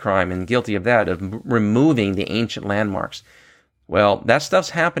that kind of crime and guilty of that, of removing the ancient landmarks? Well, that stuff's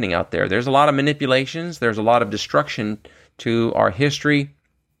happening out there. There's a lot of manipulations. There's a lot of destruction to our history,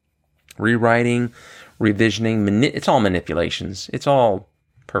 rewriting, revisioning. It's all manipulations. It's all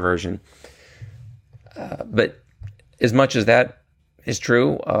perversion. But as much as that is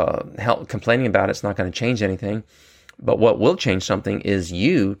true, complaining about it's not going to change anything. But what will change something is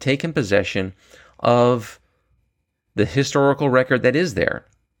you taking possession of the historical record that is there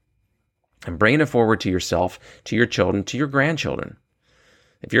and bringing it forward to yourself, to your children, to your grandchildren.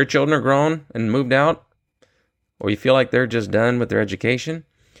 If your children are grown and moved out, or you feel like they're just done with their education,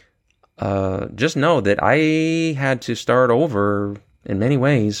 just know that I had to start over in many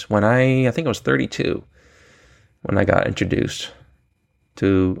ways when I think I was 32 when I got introduced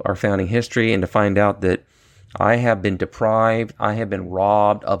to our founding history, and to find out that I have been deprived, I have been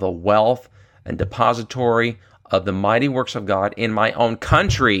robbed of a wealth and depository of the mighty works of God in my own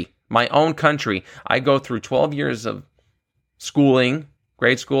country. My own country. I go through 12 years of schooling,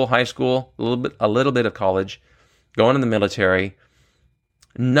 grade school, high school, a little bit of college, going in the military.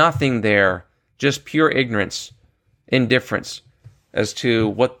 Nothing there, just pure ignorance, indifference as to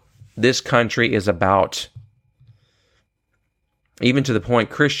what this country is about. Even to the point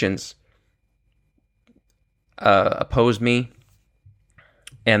Christians oppose me,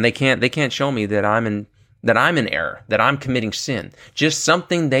 And they can't show me that I'm in error, that I'm committing sin. Just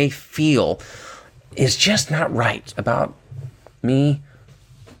something they feel is just not right about me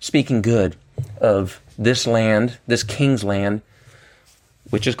speaking good of this land, this king's land,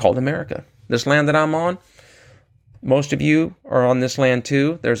 which is called America. This land that I'm on, most of you are on this land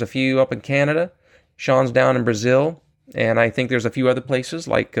too. There's a few up in Canada. Sean's down in Brazil. And I think there's a few other places,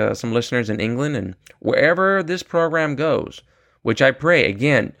 like some listeners in England. And wherever this program goes, which I pray,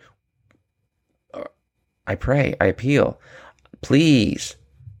 again, I appeal, please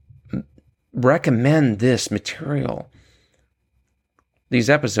recommend this material, these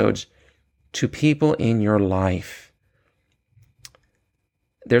episodes, to people in your life.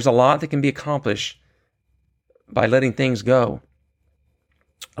 There's a lot that can be accomplished by letting things go.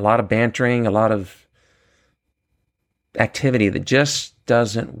 A lot of bantering, a lot of activity that just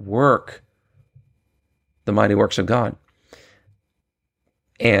doesn't work the mighty works of God.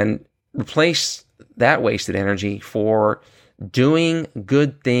 And replace that wasted energy for doing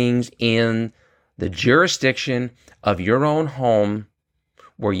good things in the jurisdiction of your own home,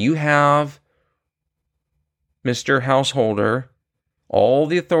 where you have, Mr. Householder, all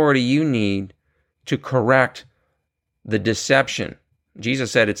the authority you need to correct the deception.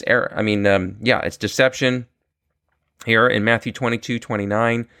 Jesus said it's error. It's deception here in Matthew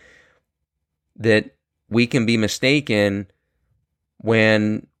 22:29, that we can be mistaken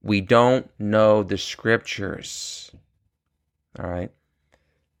when we don't know the scriptures. All right?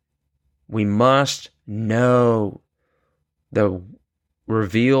 We must know the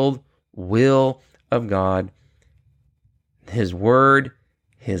revealed will of God, His word,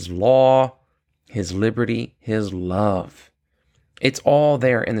 His law, His liberty, His love. It's all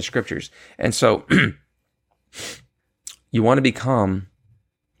there in the scriptures. And so you want to become,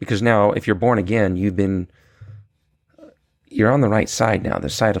 because now if you're born again, you're on the right side now, the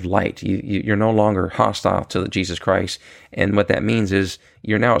side of light. You're no longer hostile to Jesus Christ. And what that means is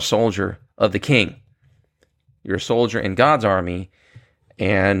you're now a soldier of the King. You're a soldier in God's army.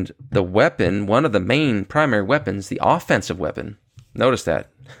 And the weapon, one of the main primary weapons, the offensive weapon, notice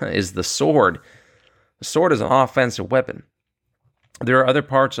that, is the sword. The sword is an offensive weapon. There are other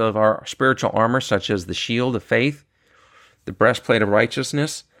parts of our spiritual armor, such as the shield of faith, the breastplate of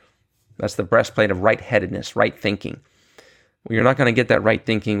righteousness. That's the breastplate of right-headedness, right thinking. Well, you're not going to get that right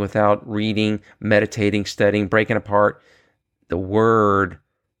thinking without reading, meditating, studying, breaking apart the Word,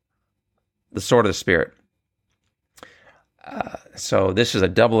 the sword of the Spirit. So this is a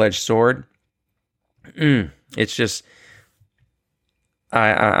double-edged sword. It's just,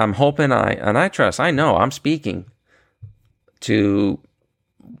 I'm hoping I trust, I know I'm speaking to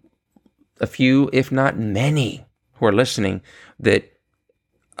a few, if not many, who are listening, that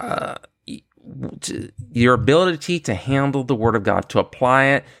your ability to handle the Word of God, to apply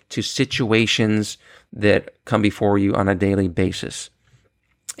it to situations that come before you on a daily basis.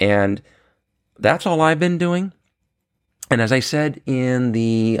 And that's all I've been doing. And as I said in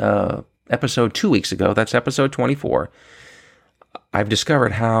the episode 2 weeks ago, that's episode 24, I've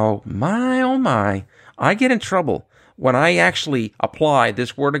discovered how, my oh my, I get in trouble when I actually apply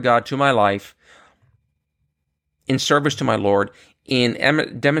this Word of God to my life in service to my Lord,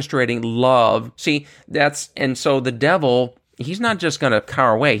 in demonstrating love. See, so the devil, he's not just going to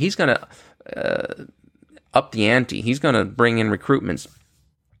cower away. He's going to up the ante. He's going to bring in recruitments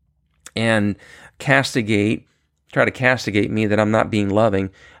and try to castigate me that I'm not being loving.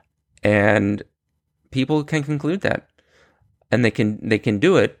 And people can conclude that. And they can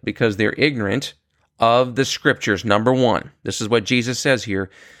do it because they're ignorant of the scriptures. Number one, this is what Jesus says here.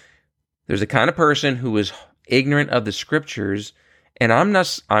 There's a kind of person who is ignorant of the scriptures, and I'm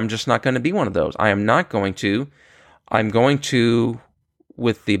just not going to be one of those. I'm going to,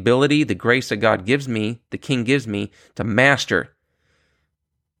 with the ability, the grace that God gives me, the King gives me, to master.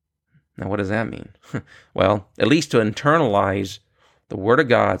 Now, what does that mean? Well, at least to internalize the Word of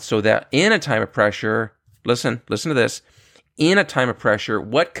God, so that in a time of pressure, listen to this, in a time of pressure,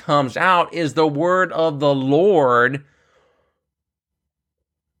 what comes out is the Word of the Lord.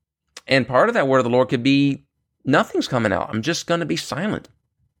 And part of that Word of the Lord could be, nothing's coming out. I'm just going to be silent.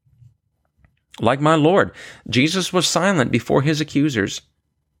 Like my Lord. Jesus was silent before his accusers.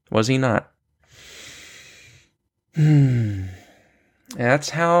 Was he not? That's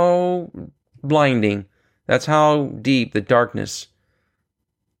how blinding. That's how deep the darkness.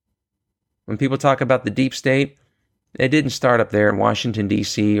 When people talk about the deep state, it didn't start up there in Washington,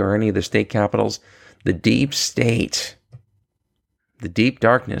 D.C. or any of the state capitals. The deep state, the deep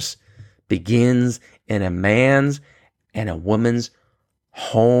darkness, begins in a man's and a woman's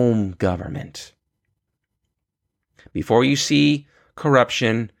home government. Before you see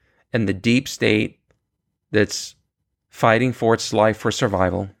corruption, and the deep state that's fighting for its life for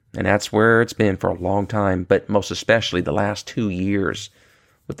survival. And that's where it's been for a long time, but most especially the last 2 years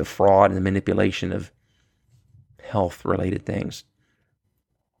with the fraud and the manipulation of health-related things.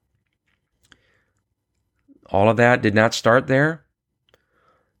 All of that did not start there.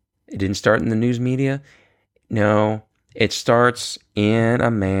 It didn't start in the news media. No, it starts in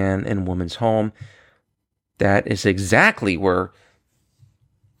a man and woman's home. That is exactly where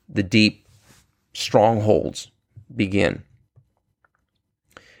the deep strongholds begin.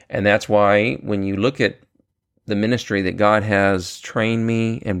 And that's why when you look at the ministry that God has trained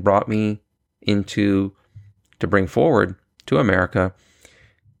me and brought me into to bring forward to America,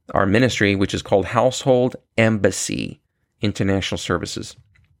 our ministry, which is called Household Embassy International Services.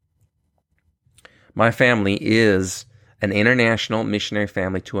 My family is an international missionary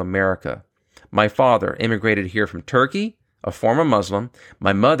family to America. My father immigrated here from Turkey, a former Muslim.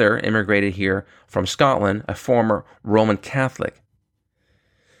 My mother immigrated here from Scotland, a former Roman Catholic.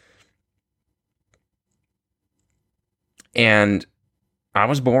 And I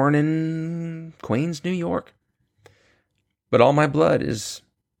was born in Queens, New York. But all my blood is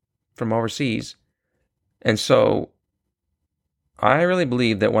from overseas. And so I really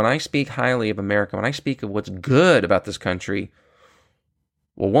believe that when I speak highly of America, when I speak of what's good about this country,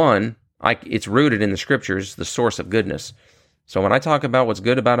 well, one, it's rooted in the scriptures, the source of goodness. So when I talk about what's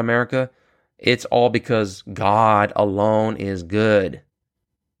good about America, it's all because God alone is good.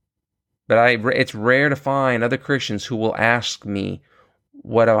 But it's rare to find other Christians who will ask me,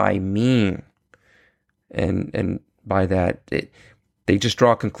 what do I mean? And by that, they just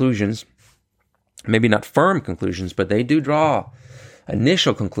draw conclusions, maybe not firm conclusions, but they do draw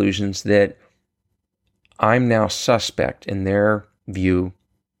initial conclusions that I'm now suspect in their view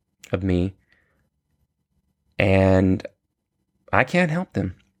of me, and I can't help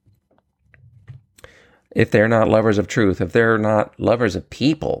them. If they're not lovers of truth, if they're not lovers of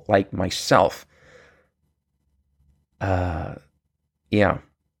people like myself,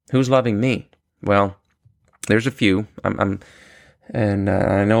 who's loving me? Well, there's a few. And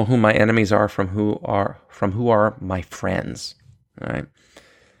I know who my enemies are from who are my friends. All right.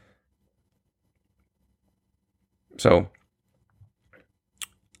 So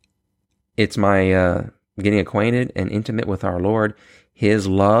it's my getting acquainted and intimate with our Lord, His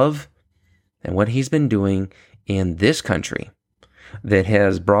love, and what He's been doing in this country that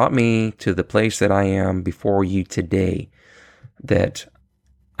has brought me to the place that I am before you today, that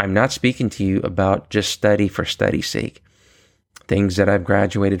I'm not speaking to you about just study for study's sake, things that I've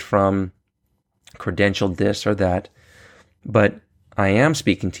graduated from, credentialed this or that, but I am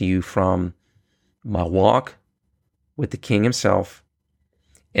speaking to you from my walk with the King Himself,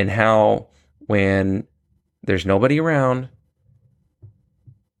 and how when there's nobody around,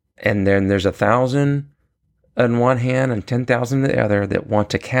 and then there's 1,000 on one hand and 10,000 on the other that want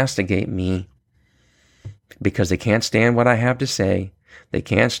to castigate me because they can't stand what I have to say, they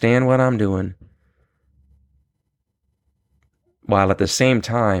can't stand what I'm doing, while at the same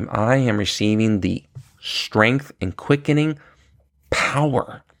time I am receiving the strength and quickening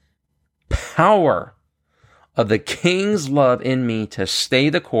power of the King's love in me to stay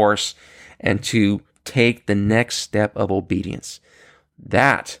the course and to take the next step of obedience.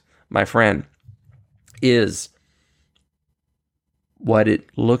 That, my friend, is what it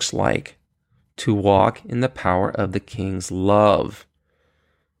looks like to walk in the power of the King's love.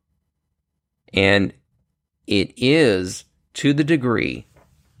 And it is, to the degree,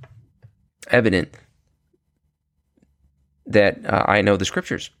 evident that I know the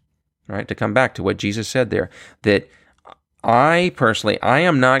scriptures, right? To come back to what Jesus said there, that I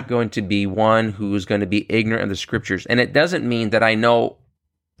am not going to be one who's going to be ignorant of the scriptures. And it doesn't mean that I know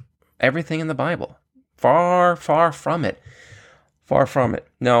everything in the Bible. Far, far from it. Far from it.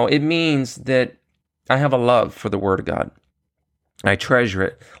 No, it means that I have a love for the Word of God. I treasure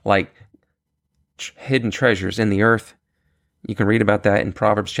it like hidden treasures in the earth. You can read about that in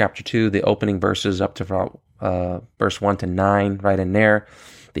Proverbs chapter 2, the opening verses up to verse 1 to 9, right in there.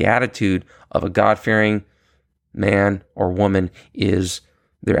 The attitude of a God-fearing man or woman is,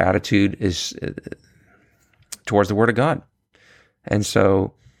 their attitude is towards the Word of God. And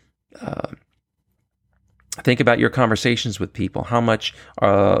so think about your conversations with people. How much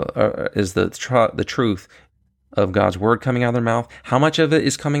is the truth of God's Word coming out of their mouth? How much of it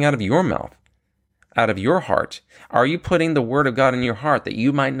is coming out of your mouth, out of your heart? Are you putting the Word of God in your heart that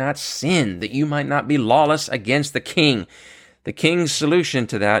you might not sin, that you might not be lawless against the King? The King's solution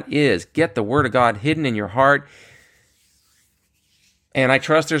to that is get the Word of God hidden in your heart. And I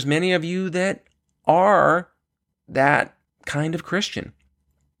trust there's many of you that are that kind of Christian,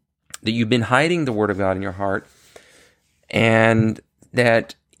 that you've been hiding the Word of God in your heart, and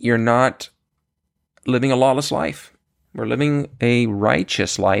that you're not living a lawless life. We're living a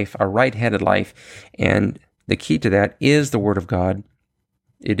righteous life, a right-headed life, and the key to that is the Word of God.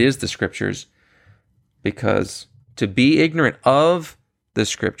 It is the Scriptures, because to be ignorant of the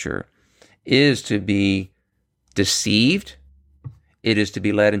Scripture is to be deceived. It is to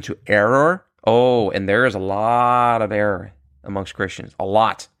be led into error. Oh, and there is a lot of error amongst Christians. A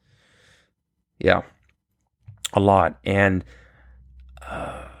lot. Yeah, a lot. And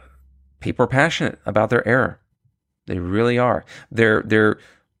people are passionate about their error. They really are.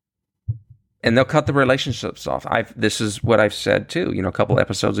 And they'll cut the relationships off. This is what I've said too, a couple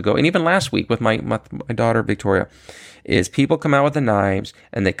episodes ago, and even last week with my daughter Victoria, is people come out with the knives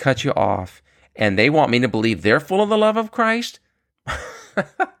and they cut you off, and they want me to believe they're full of the love of Christ.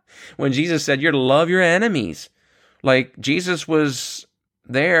 When Jesus said you're to love your enemies, like Jesus was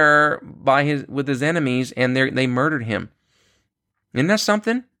there with his enemies, and they murdered him. Isn't that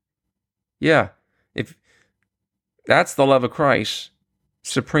something? Yeah, if that's the love of Christ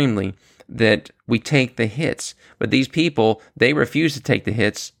supremely, that we take the hits. But these people, they refuse to take the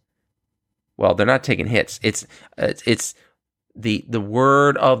hits. Well, they're not taking hits. It's the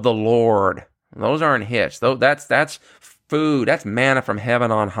word of the Lord. Those aren't hits. That's food. That's manna from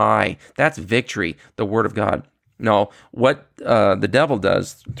heaven on high. That's victory, the word of God. No, what the devil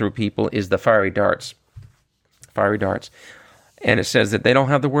does through people is the fiery darts. Fiery darts. And it says that they don't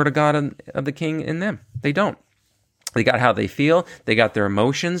have the word of God of the King in them. They don't. They got how they feel. They got their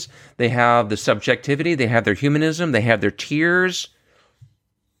emotions. They have the subjectivity. They have their humanism. They have their tears.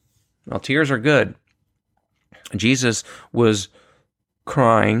 Well, tears are good. Jesus was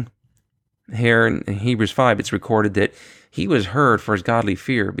crying. Here in Hebrews 5, it's recorded that he was heard for his godly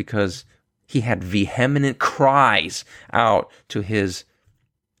fear, because he had vehement cries out to his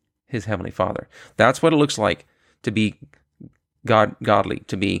heavenly Father. That's what it looks like to be godly,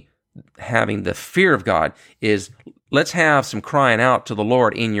 to be having the fear of God. Is let's have some crying out to the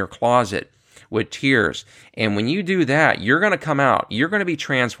Lord in your closet with tears. And when you do that, you're going to come out. You're going to be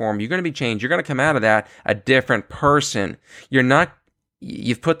transformed. You're going to be changed. You're going to come out of that a different person.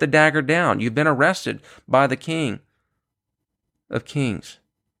 You've put the dagger down. You've been arrested by the King of Kings.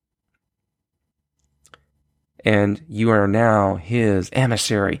 And you are now his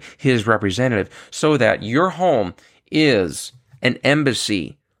emissary, his representative, so that your home is an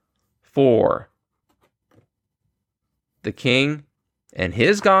embassy for the King and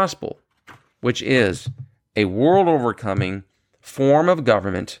his gospel, which is a world overcoming form of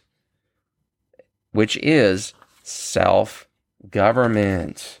government, which is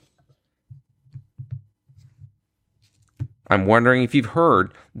self-government. I'm wondering if you've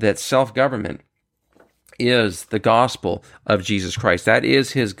heard that self-government is the gospel of Jesus Christ. That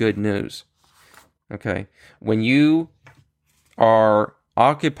is his good news. Okay? When you are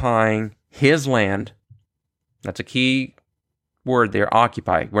occupying his land, that's a key word there,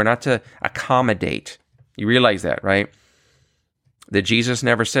 occupy. We're not to accommodate. You realize that, right? That Jesus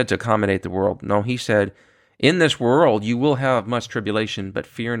never said to accommodate the world. No, he said, in this world you will have much tribulation, but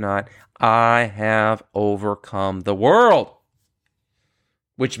fear not, I have overcome the world.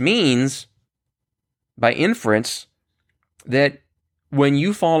 Which means, by inference, that when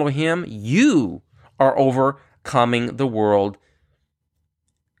you follow him, you are overcoming the world.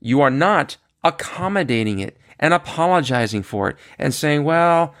 You are not accommodating it and apologizing for it and saying,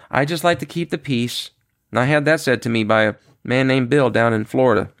 well, I just like to keep the peace. And I had that said to me by a man named Bill down in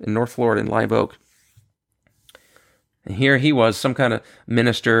Florida, in North Florida, in Live Oak. And here he was, some kind of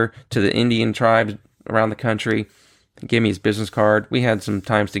minister to the Indian tribes around the country. He gave me his business card. We had some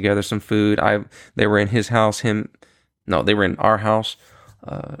times together, some food. They were in his house. They were in our house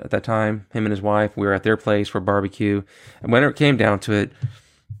at that time. Him and his wife. We were at their place for barbecue. And when it came down to it,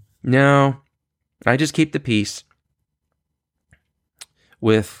 no, I just keep the peace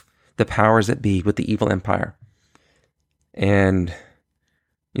with the powers that be, with the evil empire. And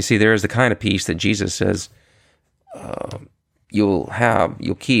you see, there is the kind of peace that Jesus says you'll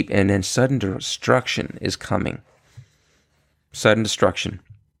keep, and then sudden destruction is coming. Sudden destruction.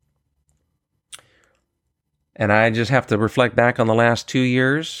 And I just have to reflect back on the last 2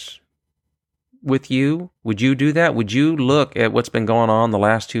 years with you. Would you do that? Would you look at what's been going on the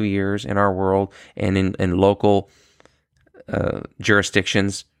last 2 years in our world and in local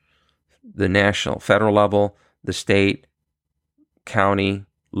jurisdictions, the national, federal level, the state, county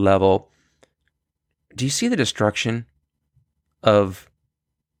level? Do you see the destruction of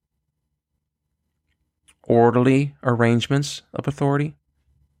orderly arrangements of authority?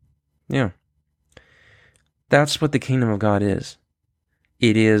 Yeah. That's what the kingdom of God is.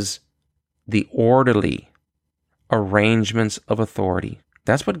 It is the orderly arrangements of authority.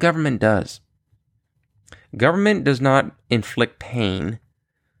 That's what government does. Government does not inflict pain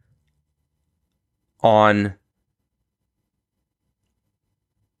on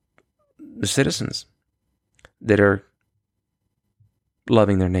the citizens that are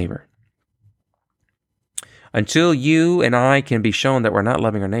loving their neighbor. Until you and I can be shown that we're not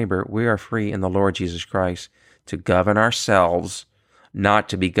loving our neighbor, we are free in the Lord Jesus Christ to govern ourselves, not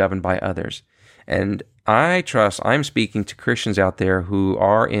to be governed by others. And I trust I'm speaking to Christians out there who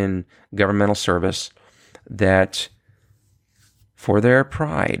are in governmental service that for their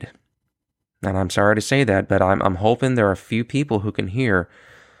pride, and I'm sorry to say that, but I'm hoping there are a few people who can hear,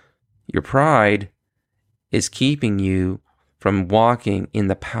 your pride is keeping you from walking in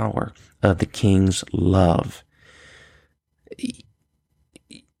the power of the King's love.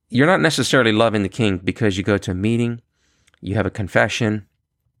 You're not necessarily loving the King because you go to a meeting, you have a confession,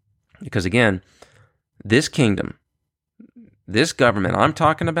 because again, this kingdom, this government I'm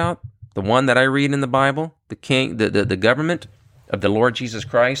talking about, the one that I read in the Bible, the king, the government of the Lord Jesus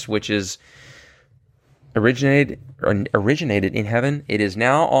Christ, which is originated in heaven, it is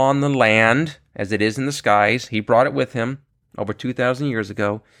now on the land as it is in the skies. He brought it with him over 2,000 years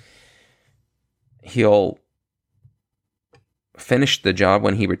ago. He'll finish the job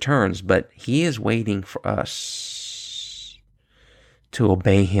when he returns, but he is waiting for us to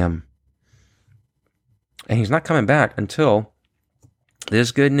obey him. And he's not coming back until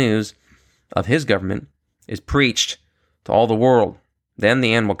this good news of his government is preached to all the world. Then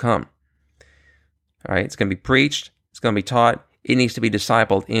the end will come. All right, it's going to be preached. It's going to be taught. It needs to be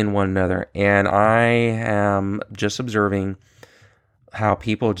discipled in one another. And I am just observing how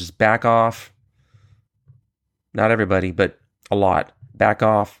people just back off. Not everybody, but a lot. Back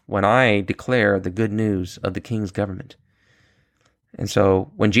off when I declare the good news of the King's government. And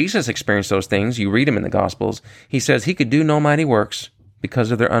so when Jesus experienced those things, you read him in the Gospels, he says he could do no mighty works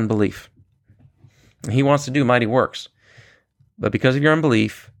because of their unbelief. He wants to do mighty works, but because of your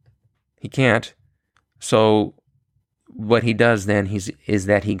unbelief, he can't. So what he does then is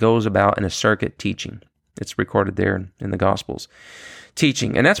that he goes about in a circuit teaching. It's recorded there in the Gospels.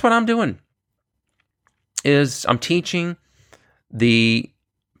 Teaching. And that's what I'm doing, is I'm teaching the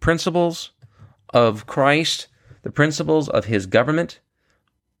principles of Christ, the principles of his government.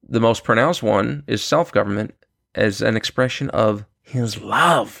 The most pronounced one is self-government as an expression of his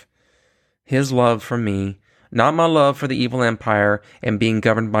love. His love for me, not my love for the evil empire and being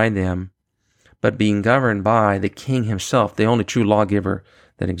governed by them, but being governed by the King himself, the only true lawgiver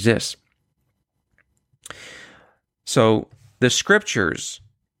that exists. So the Scriptures,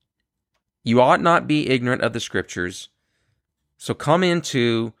 you ought not be ignorant of the Scriptures. So come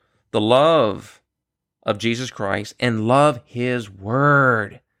into the love of Jesus Christ and love his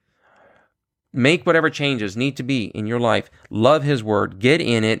word. Make whatever changes need to be in your life. Love his word. Get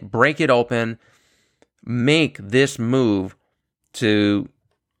in it. Break it open. Make this move to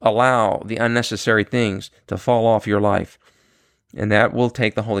allow the unnecessary things to fall off your life. And that will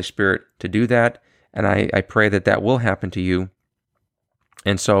take the Holy Spirit to do that. And I pray that that will happen to you.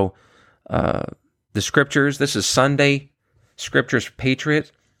 And so the Scriptures, this is Sunday Scriptures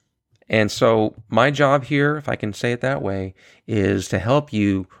Patriot. And so my job here, if I can say it that way, is to help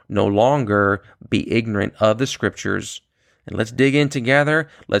you no longer be ignorant of the Scriptures. And let's dig in together.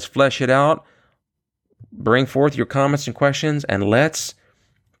 Let's flesh it out. Bring forth your comments and questions, and let's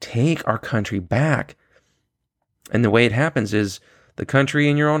take our country back. And the way it happens is the country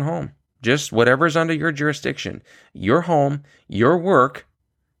in your own home. Just whatever's under your jurisdiction. Your home, your work,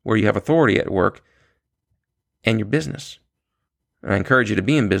 where you have authority at work, and your business. And I encourage you to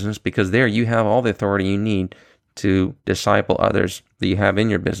be in business because there you have all the authority you need to disciple others that you have in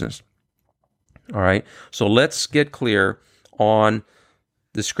your business. All right? So let's get clear on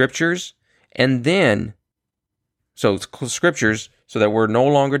the Scriptures, and then, so it's Scriptures so that we're no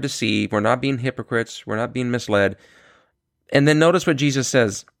longer deceived, we're not being hypocrites, we're not being misled. And then notice what Jesus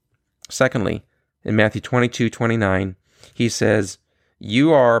says. Secondly, in Matthew 22:29, he says,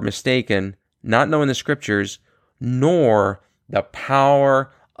 you are mistaken, not knowing the Scriptures, nor the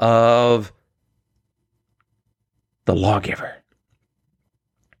power of the lawgiver.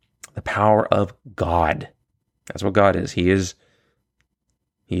 The power of God. That's what God is. He is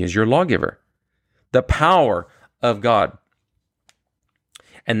your lawgiver. The power of God.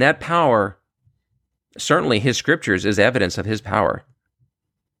 And that power, certainly his Scriptures is evidence of his power.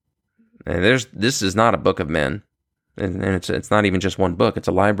 And this is not a book of men. And it's not even just one book. It's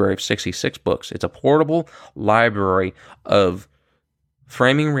a library of 66 books. It's a portable library of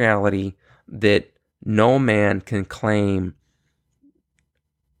framing reality that No man can claim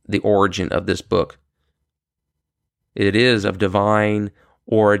the origin of this book. It is of divine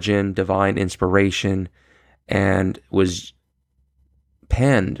origin, divine inspiration, and was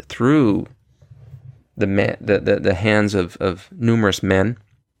penned through the hands of numerous men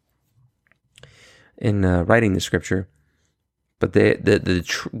in writing the scripture. But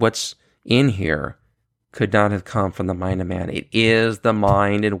what's in here could not have come from the mind of man. It is the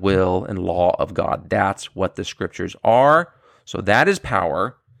mind and will and law of God. That's what the scriptures are. So that is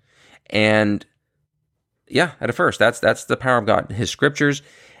power. And yeah, at first, that's the power of God, his scriptures,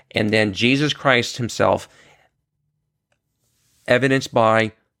 and then Jesus Christ himself, evidenced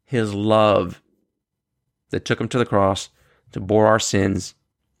by his love that took him to the cross to bore our sins,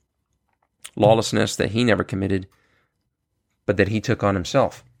 lawlessness that he never committed, but that he took on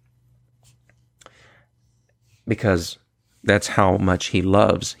himself. Because that's how much he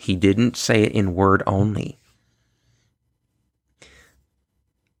loves. He didn't say it in word only.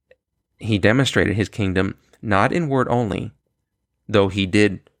 He demonstrated his kingdom not in word only, though he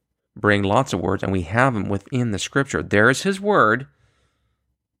did bring lots of words, and we have them within the scripture. There is his word,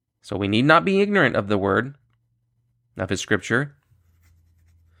 so we need not be ignorant of the word, of his scripture.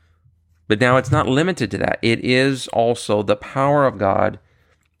 But now it's not limited to that. It is also the power of God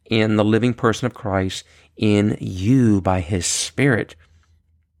in the living person of Christ, in you by his Spirit,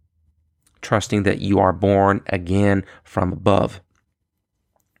 trusting that you are born again from above.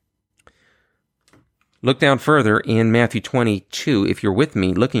 Look down further in Matthew 22, if you're with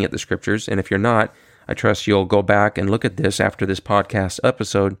me looking at the scriptures, and if you're not, I trust you'll go back and look at this after this podcast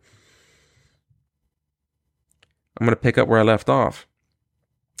episode. I'm going to pick up where I left off.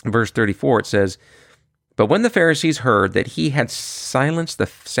 Verse 34, it says, "But when the Pharisees heard that he had silenced the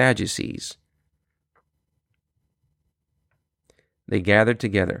Sadducees, they gathered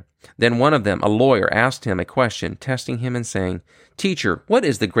together. Then one of them, a lawyer, asked him a question, testing him and saying, 'Teacher, what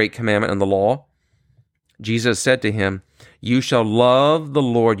is the great commandment in the law?' Jesus said to him, 'You shall love the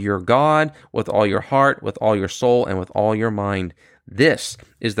Lord your God with all your heart, with all your soul, and with all your mind. This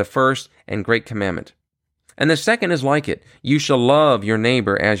is the first and great commandment. And the second is like it. You shall love your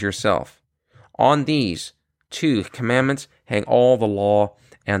neighbor as yourself. On these two commandments hang all the law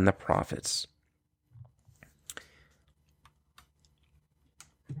and the prophets.'"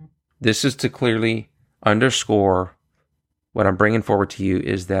 This is to clearly underscore what I'm bringing forward to you,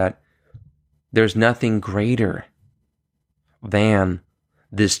 is that there's nothing greater than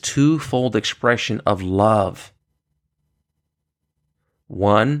this twofold expression of love.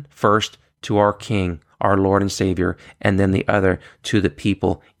 One, first to our King, our Lord and Savior, and then the other to the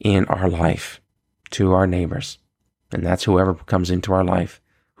people in our life, to our neighbors. And that's whoever comes into our life,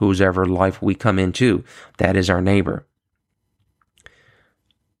 whoever life we come into, that is our neighbor.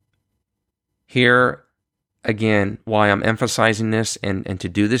 Here, again, why I'm emphasizing this and to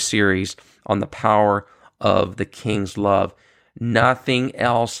do this series on the power of the King's love. Nothing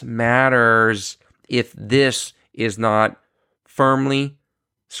else matters if this is not firmly,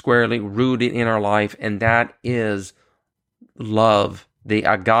 squarely rooted in our life, and that is love, the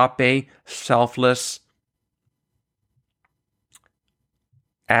agape, selfless,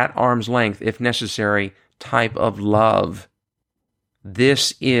 at arm's length, if necessary, type of love.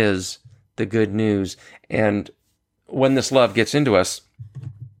 This is the good news. And when this love gets into us,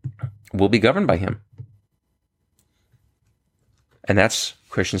 we'll be governed by him. And that's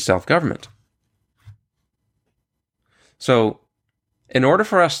Christian self-government. So, in order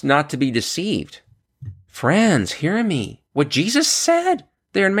for us not to be deceived, friends, hear me. What Jesus said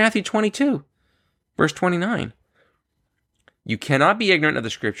there in Matthew 22, verse 29. You cannot be ignorant of the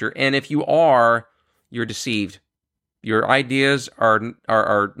scripture, and if you are, you're deceived. Your ideas are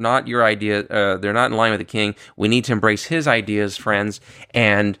not your idea. They're not in line with the King. We need to embrace his ideas, friends,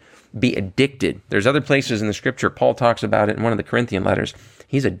 and be addicted. There's other places in the scripture. Paul talks about it in one of the Corinthian letters.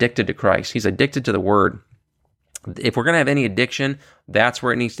 He's addicted to Christ. He's addicted to the word. If we're going to have any addiction, that's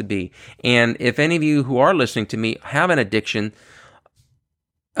where it needs to be. And if any of you who are listening to me have an addiction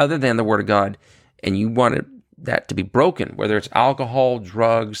other than the word of God, and you want that to be broken, whether it's alcohol,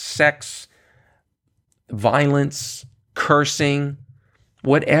 drugs, sex, violence, cursing,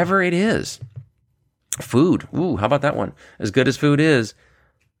 whatever it is. Food. Ooh, how about that one? As good as food is,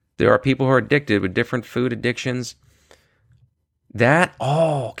 there are people who are addicted with different food addictions. That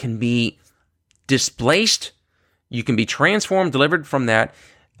all can be displaced. You can be transformed, delivered from that,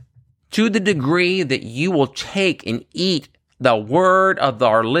 to the degree that you will take and eat the word of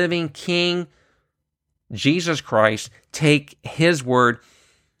our living King, Jesus Christ. Take his word.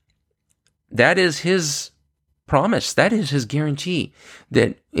 That is his promise. That is his guarantee,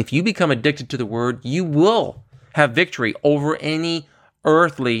 that if you become addicted to the word, you will have victory over any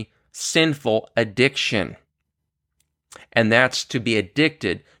earthly sinful addiction. And that's to be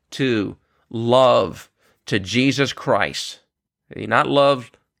addicted to love, to Jesus Christ. Not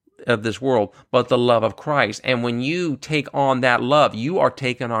love of this world, but the love of Christ. And when you take on that love, you are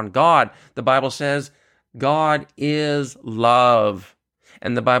taking on God. The Bible says God is love.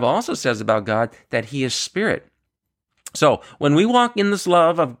 And the Bible also says about God that he is spirit. So when we walk in this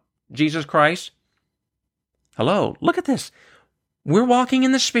love of Jesus Christ, hello, look at this. We're walking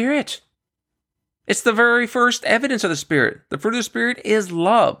in the Spirit. It's the very first evidence of the Spirit. The fruit of the Spirit is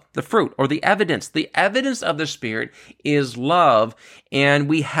love. The fruit, or the evidence. The evidence of the Spirit is love. And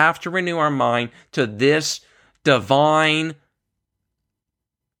we have to renew our mind to this divine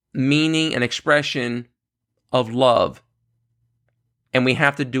meaning and expression of love. And we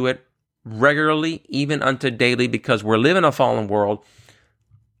have to do it regularly, even unto daily, because we're living in a fallen world.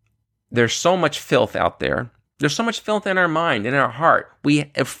 There's so much filth out there. There's so much filth in our mind, in our heart.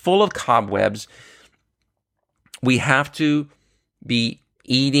 We are full of cobwebs. We have to be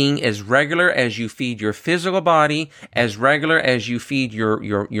eating as regular as you feed your physical body, as regular as you feed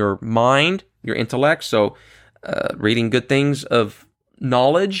your mind, your intellect. So reading good things of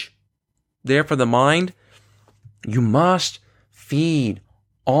knowledge there for the mind. You must feed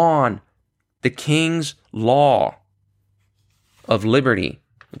on the King's law of liberty.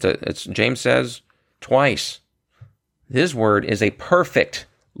 It's James says twice. His word is a perfect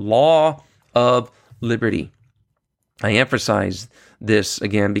law of liberty. I emphasize this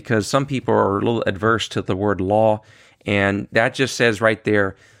again because some people are a little adverse to the word law, and that just says right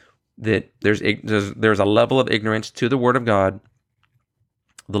there that there's a level of ignorance to the word of God.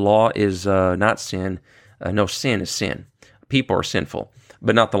 The law is not sin. No, sin is sin. People are sinful,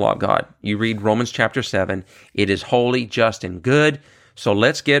 but not the law of God. You read Romans chapter 7. It is holy, just, and good. So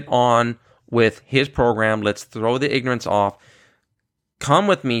let's get on with his program. Let's throw the ignorance off. Come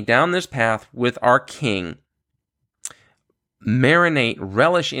with me down this path with our King. Marinate,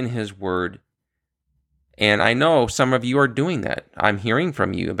 relish in his word. And I know some of you are doing that. I'm hearing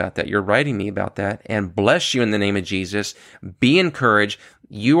from you about that. You're writing me about that. And bless you in the name of Jesus. Be encouraged.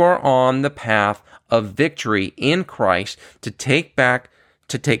 You are on the path of victory in Christ to take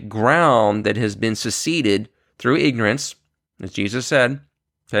ground that has been seceded through ignorance, as Jesus said.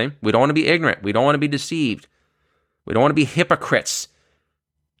 Okay? We don't want to be ignorant. We don't want to be deceived. We don't want to be hypocrites.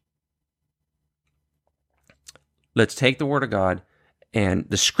 Let's take the Word of God and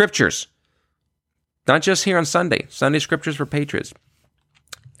the Scriptures, not just here on Sunday Scriptures for Patriots.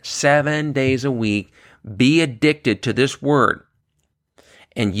 7 days a week, be addicted to this Word,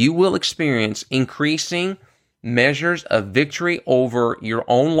 and you will experience increasing measures of victory over your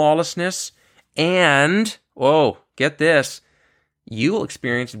own lawlessness, and, get this, you will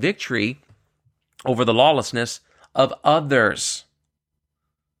experience victory over the lawlessness of others.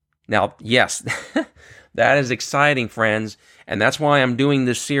 Now, yes, that is exciting, friends, and that's why I'm doing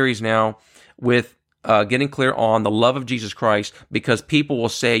this series now with getting clear on the love of Jesus Christ, because people will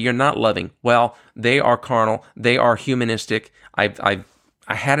say, you're not loving. Well, they are carnal. They are humanistic. I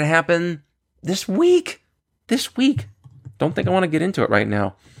had it happen this week. Don't think I want to get into it right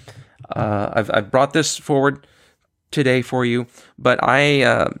now. I've brought this forward today for you, but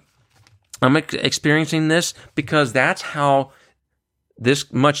I'm experiencing this because that's how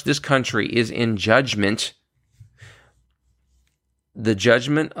this country is in judgment. The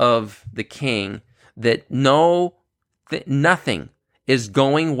judgment of the King, that nothing is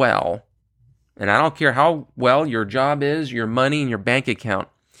going well, and I don't care how well your job is, your money, and your bank account.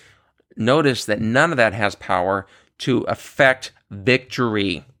 Notice that none of that has power to affect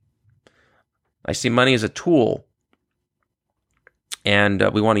victory. I see money as a tool, and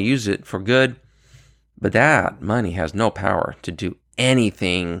we want to use it for good, but that money has no power to do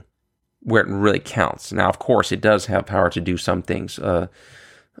anything where it really counts. Now, of course, it does have power to do some things.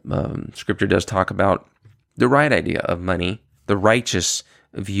 Scripture does talk about the right idea of money, the righteous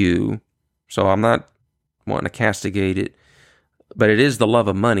view. So I'm not wanting to castigate it, but it is the love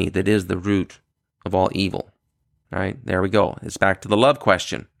of money that is the root of all evil. All right, there we go. It's back to the love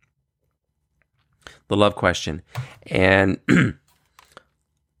question. The love question. And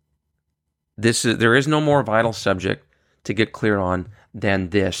there is no more vital subject to get clear on than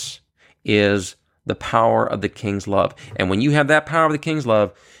this is the power of the King's love. And when you have that power of the King's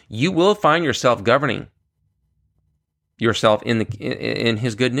love, you will find yourself governing yourself in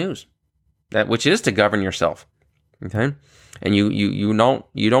his good news, that which is to govern yourself. Okay? And you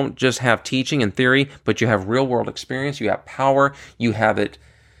don't just have teaching and theory, but you have real world experience, you have power, you have it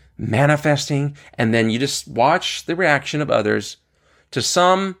manifesting, and then you just watch the reaction of others. To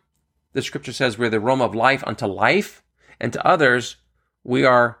some, the scripture says we're the aroma of life unto life, and to others, we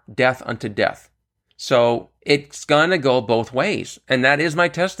are death unto death. So it's going to go both ways. And that is my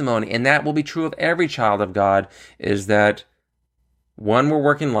testimony. And that will be true of every child of God, is that one will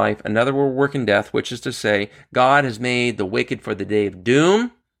work in life, another will work in death, which is to say, God has made the wicked for the day of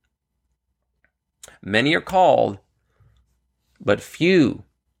doom. Many are called, but few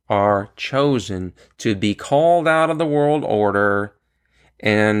are chosen to be called out of the world order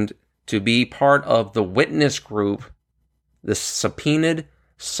and to be part of the witness group, the subpoenaed,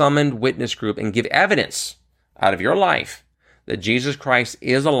 summoned witness group, and give evidence out of your life that Jesus Christ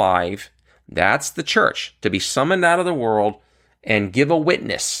is alive. That's the church, to be summoned out of the world and give a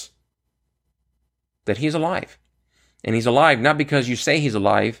witness that he's alive. And he's alive not because you say he's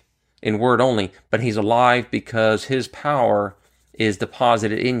alive in word only, but he's alive because his power is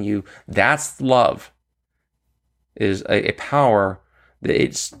deposited in you. That's love, is a power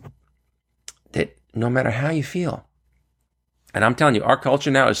that no matter how you feel. And I'm telling you, our culture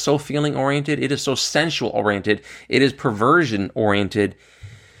now is so feeling oriented. It is so sensual oriented. It is perversion oriented.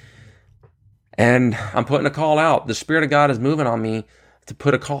 And I'm putting a call out. The Spirit of God is moving on me to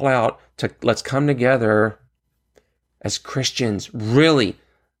put a call out to let's come together as Christians, really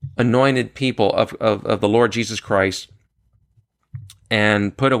anointed people of the Lord Jesus Christ,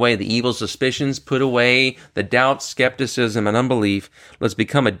 and put away the evil suspicions, put away the doubt, skepticism, and unbelief. Let's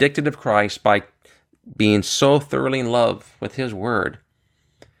become addicted of Christ by being so thoroughly in love with his word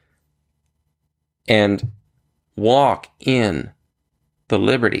and walk in the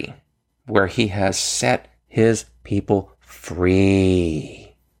liberty where he has set his people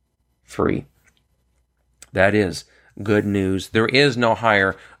free. Free. That is good news. There is no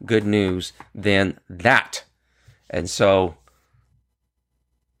higher good news than that. And so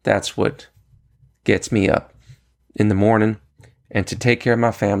that's what gets me up in the morning, and to take care of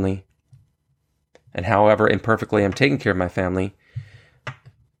my family. And however imperfectly I'm taking care of my family,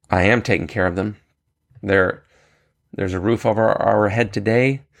 I am taking care of them. There's a roof over our head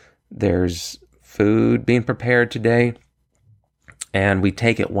today. There's food being prepared today. And we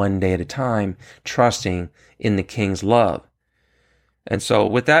take it one day at a time, trusting in the King's love. And so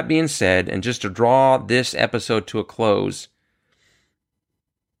with that being said, and just to draw this episode to a close,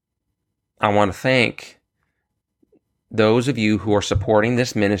 I want to thank those of you who are supporting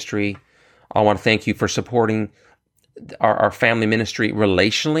this ministry. I want to thank you for supporting our family ministry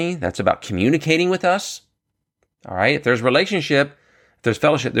relationally. That's about communicating with us. All right. If there's relationship, if there's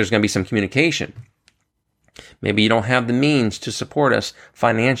fellowship, there's going to be some communication. Maybe you don't have the means to support us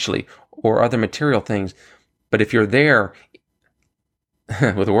financially or other material things. But if you're there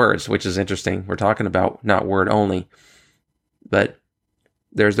with words, which is interesting, we're talking about not word only, but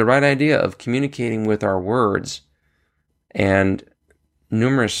there's the right idea of communicating with our words. And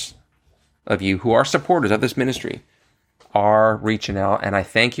numerous of you who are supporters of this ministry are reaching out, and I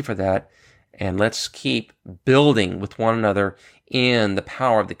thank you for that. And let's keep building with one another in the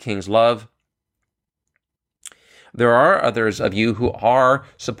power of the King's love. There are others of you who are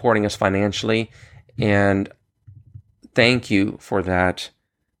supporting us financially, and thank you for that.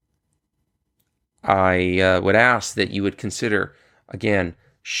 I would ask that you would consider, again,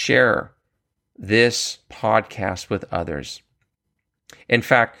 share this podcast with others. In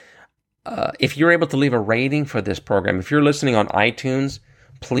fact, if you're able to leave a rating for this program, if you're listening on iTunes,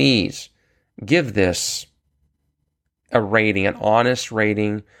 please give this a rating, an honest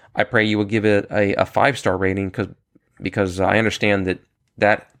rating. I pray you will give it a 5-star rating because I understand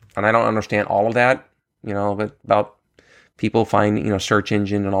that, and I don't understand all of that, but about people finding, search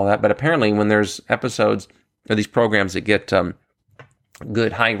engine and all that. But apparently when there's episodes or these programs that get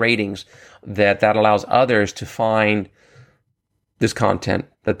good high ratings, that allows others to find this content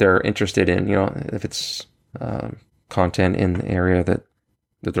that they're interested in, if it's content in the area that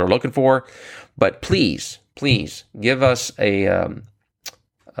they're looking for. But please give us a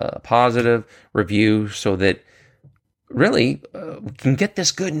positive review so that really we can get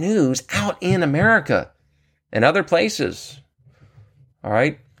this good news out in America and other places. All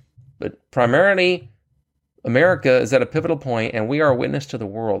right? But primarily, America is at a pivotal point, and we are a witness to the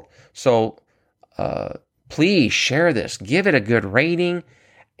world. So please share this. Give it a good rating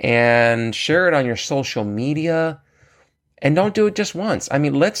and share it on your social media. And don't do it just once. I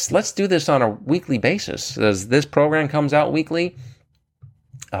mean, let's do this on a weekly basis. As this program comes out weekly,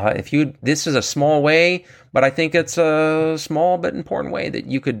 this is a small way, but I think it's a small but important way that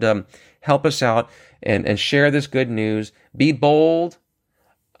you could help us out and share this good news. Be bold.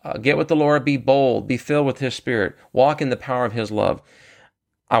 Get with the Lord. Be bold. Be filled with His Spirit. Walk in the power of His love.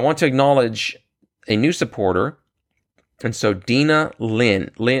 I want to acknowledge a new supporter. And so Dina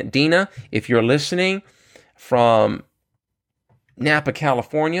Lynn. Dina, if you're listening from Napa,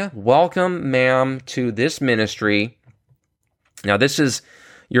 California, welcome, ma'am, to this ministry. Now, this is,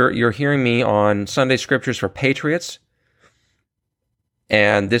 you're hearing me on Sunday Scriptures for Patriots.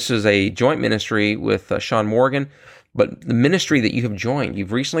 And this is a joint ministry with Sean Morgan. But the ministry that you have joined,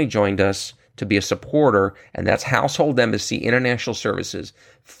 you've recently joined us to be a supporter, and that's Household Embassy International Services.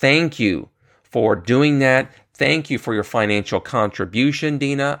 Thank you for doing that. Thank you for your financial contribution,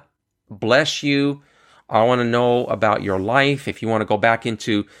 Dina. Bless you. I want to know about your life. If you want to go back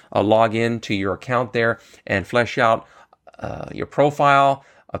into log in to your account there and flesh out your profile,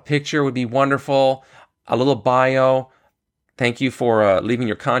 a picture would be wonderful, a little bio. Thank you for leaving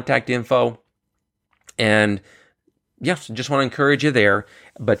your contact info. And yes, just want to encourage you there.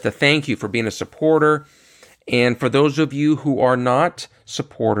 But to thank you for being a supporter. And for those of you who are not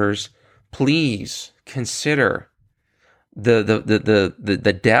supporters, please consider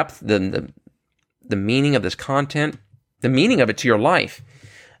the depth, the meaning of this content, the meaning of it to your life.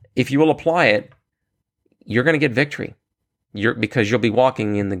 If you will apply it, you're going to get victory. Because you'll be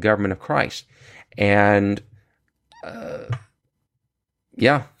walking in the government of Christ. And you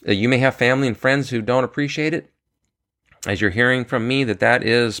may have family and friends who don't appreciate it. As you're hearing from me, that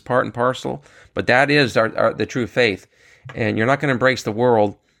is part and parcel. But that is the true faith. And you're not going to embrace the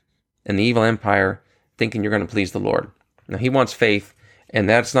world and the evil empire thinking you're going to please the Lord. Now, he wants faith, and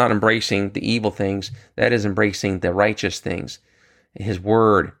that's not embracing the evil things. That is embracing the righteous things. His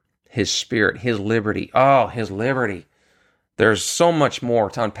word, his spirit, his liberty. Oh, his liberty. There's so much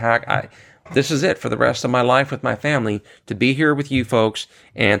more to unpack. This is it for the rest of my life with my family, to be here with you folks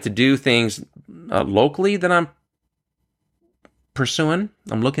and to do things locally that I'm pursuing,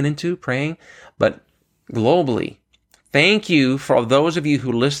 I'm looking into, praying, but globally. Thank you for those of you who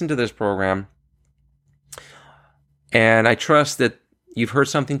listen to this program. And I trust that you've heard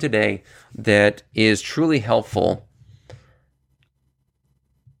something today that is truly helpful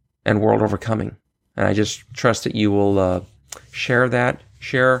and world overcoming. And I just trust that you will share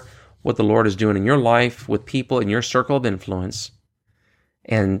what the Lord is doing in your life with people in your circle of influence,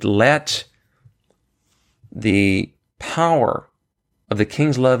 and let the power of the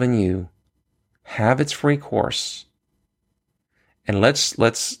King's love in you have its free course. And let's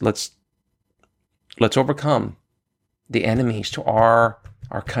overcome the enemies to our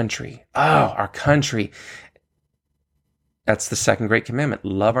country. Oh, our country. That's the second great commandment.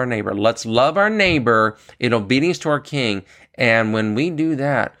 Love our neighbor. Let's love our neighbor in obedience to our King. And when we do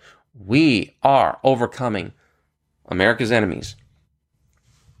that, we are overcoming America's enemies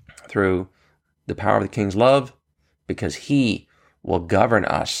through the power of the King's love, because he will govern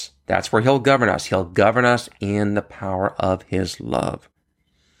us. That's where he'll govern us. He'll govern us in the power of his love.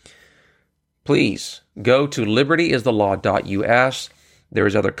 Please go to libertyisthelaw.us. There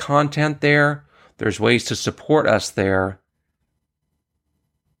is other content there. There's ways to support us there.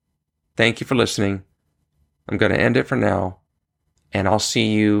 Thank you for listening. I'm going to end it for now, and I'll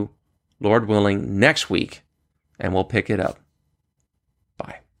see you, Lord willing, next week, and we'll pick it up.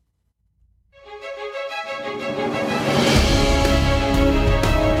 Bye.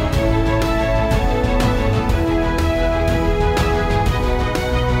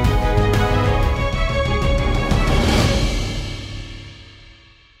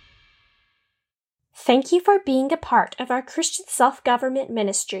 Thank you for being a part of our Christian self-government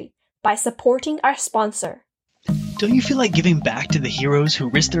ministry by supporting our sponsor. Don't you feel like giving back to the heroes who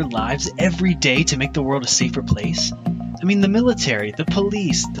risk their lives every day to make the world a safer place? I mean, the military, the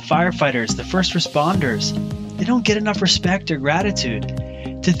police, the firefighters, the first responders, they don't get enough respect or gratitude.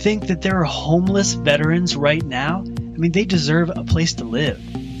 To think that there are homeless veterans right now, I mean, they deserve a place to live.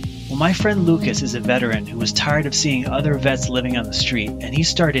 Well, my friend Lucas is a veteran who was tired of seeing other vets living on the street, and he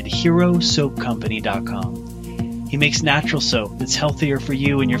started HeroSoapCompany.com. He makes natural soap that's healthier for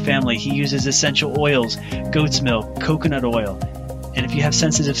you and your family. He uses essential oils, goat's milk, coconut oil. And if you have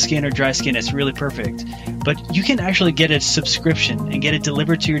sensitive skin or dry skin, it's really perfect. But you can actually get a subscription and get it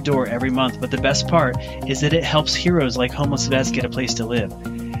delivered to your door every month. But the best part is that it helps heroes like homeless vets get a place to live.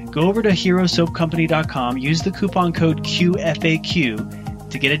 Go over to HeroSoapCompany.com, use the coupon code QFAQ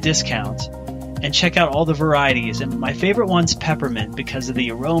to get a discount, and check out all the varieties. And my favorite one's peppermint because of the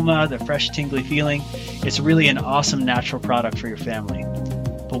aroma, the fresh tingly feeling. It's really an awesome natural product for your family.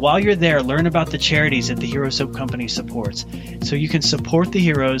 But while you're there, learn about the charities that the Hero Soap Company supports, so you can support the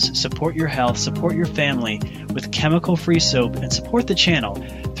heroes, support your health, support your family with chemical-free soap, and support the channel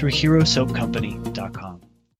through HeroSoapCompany.com.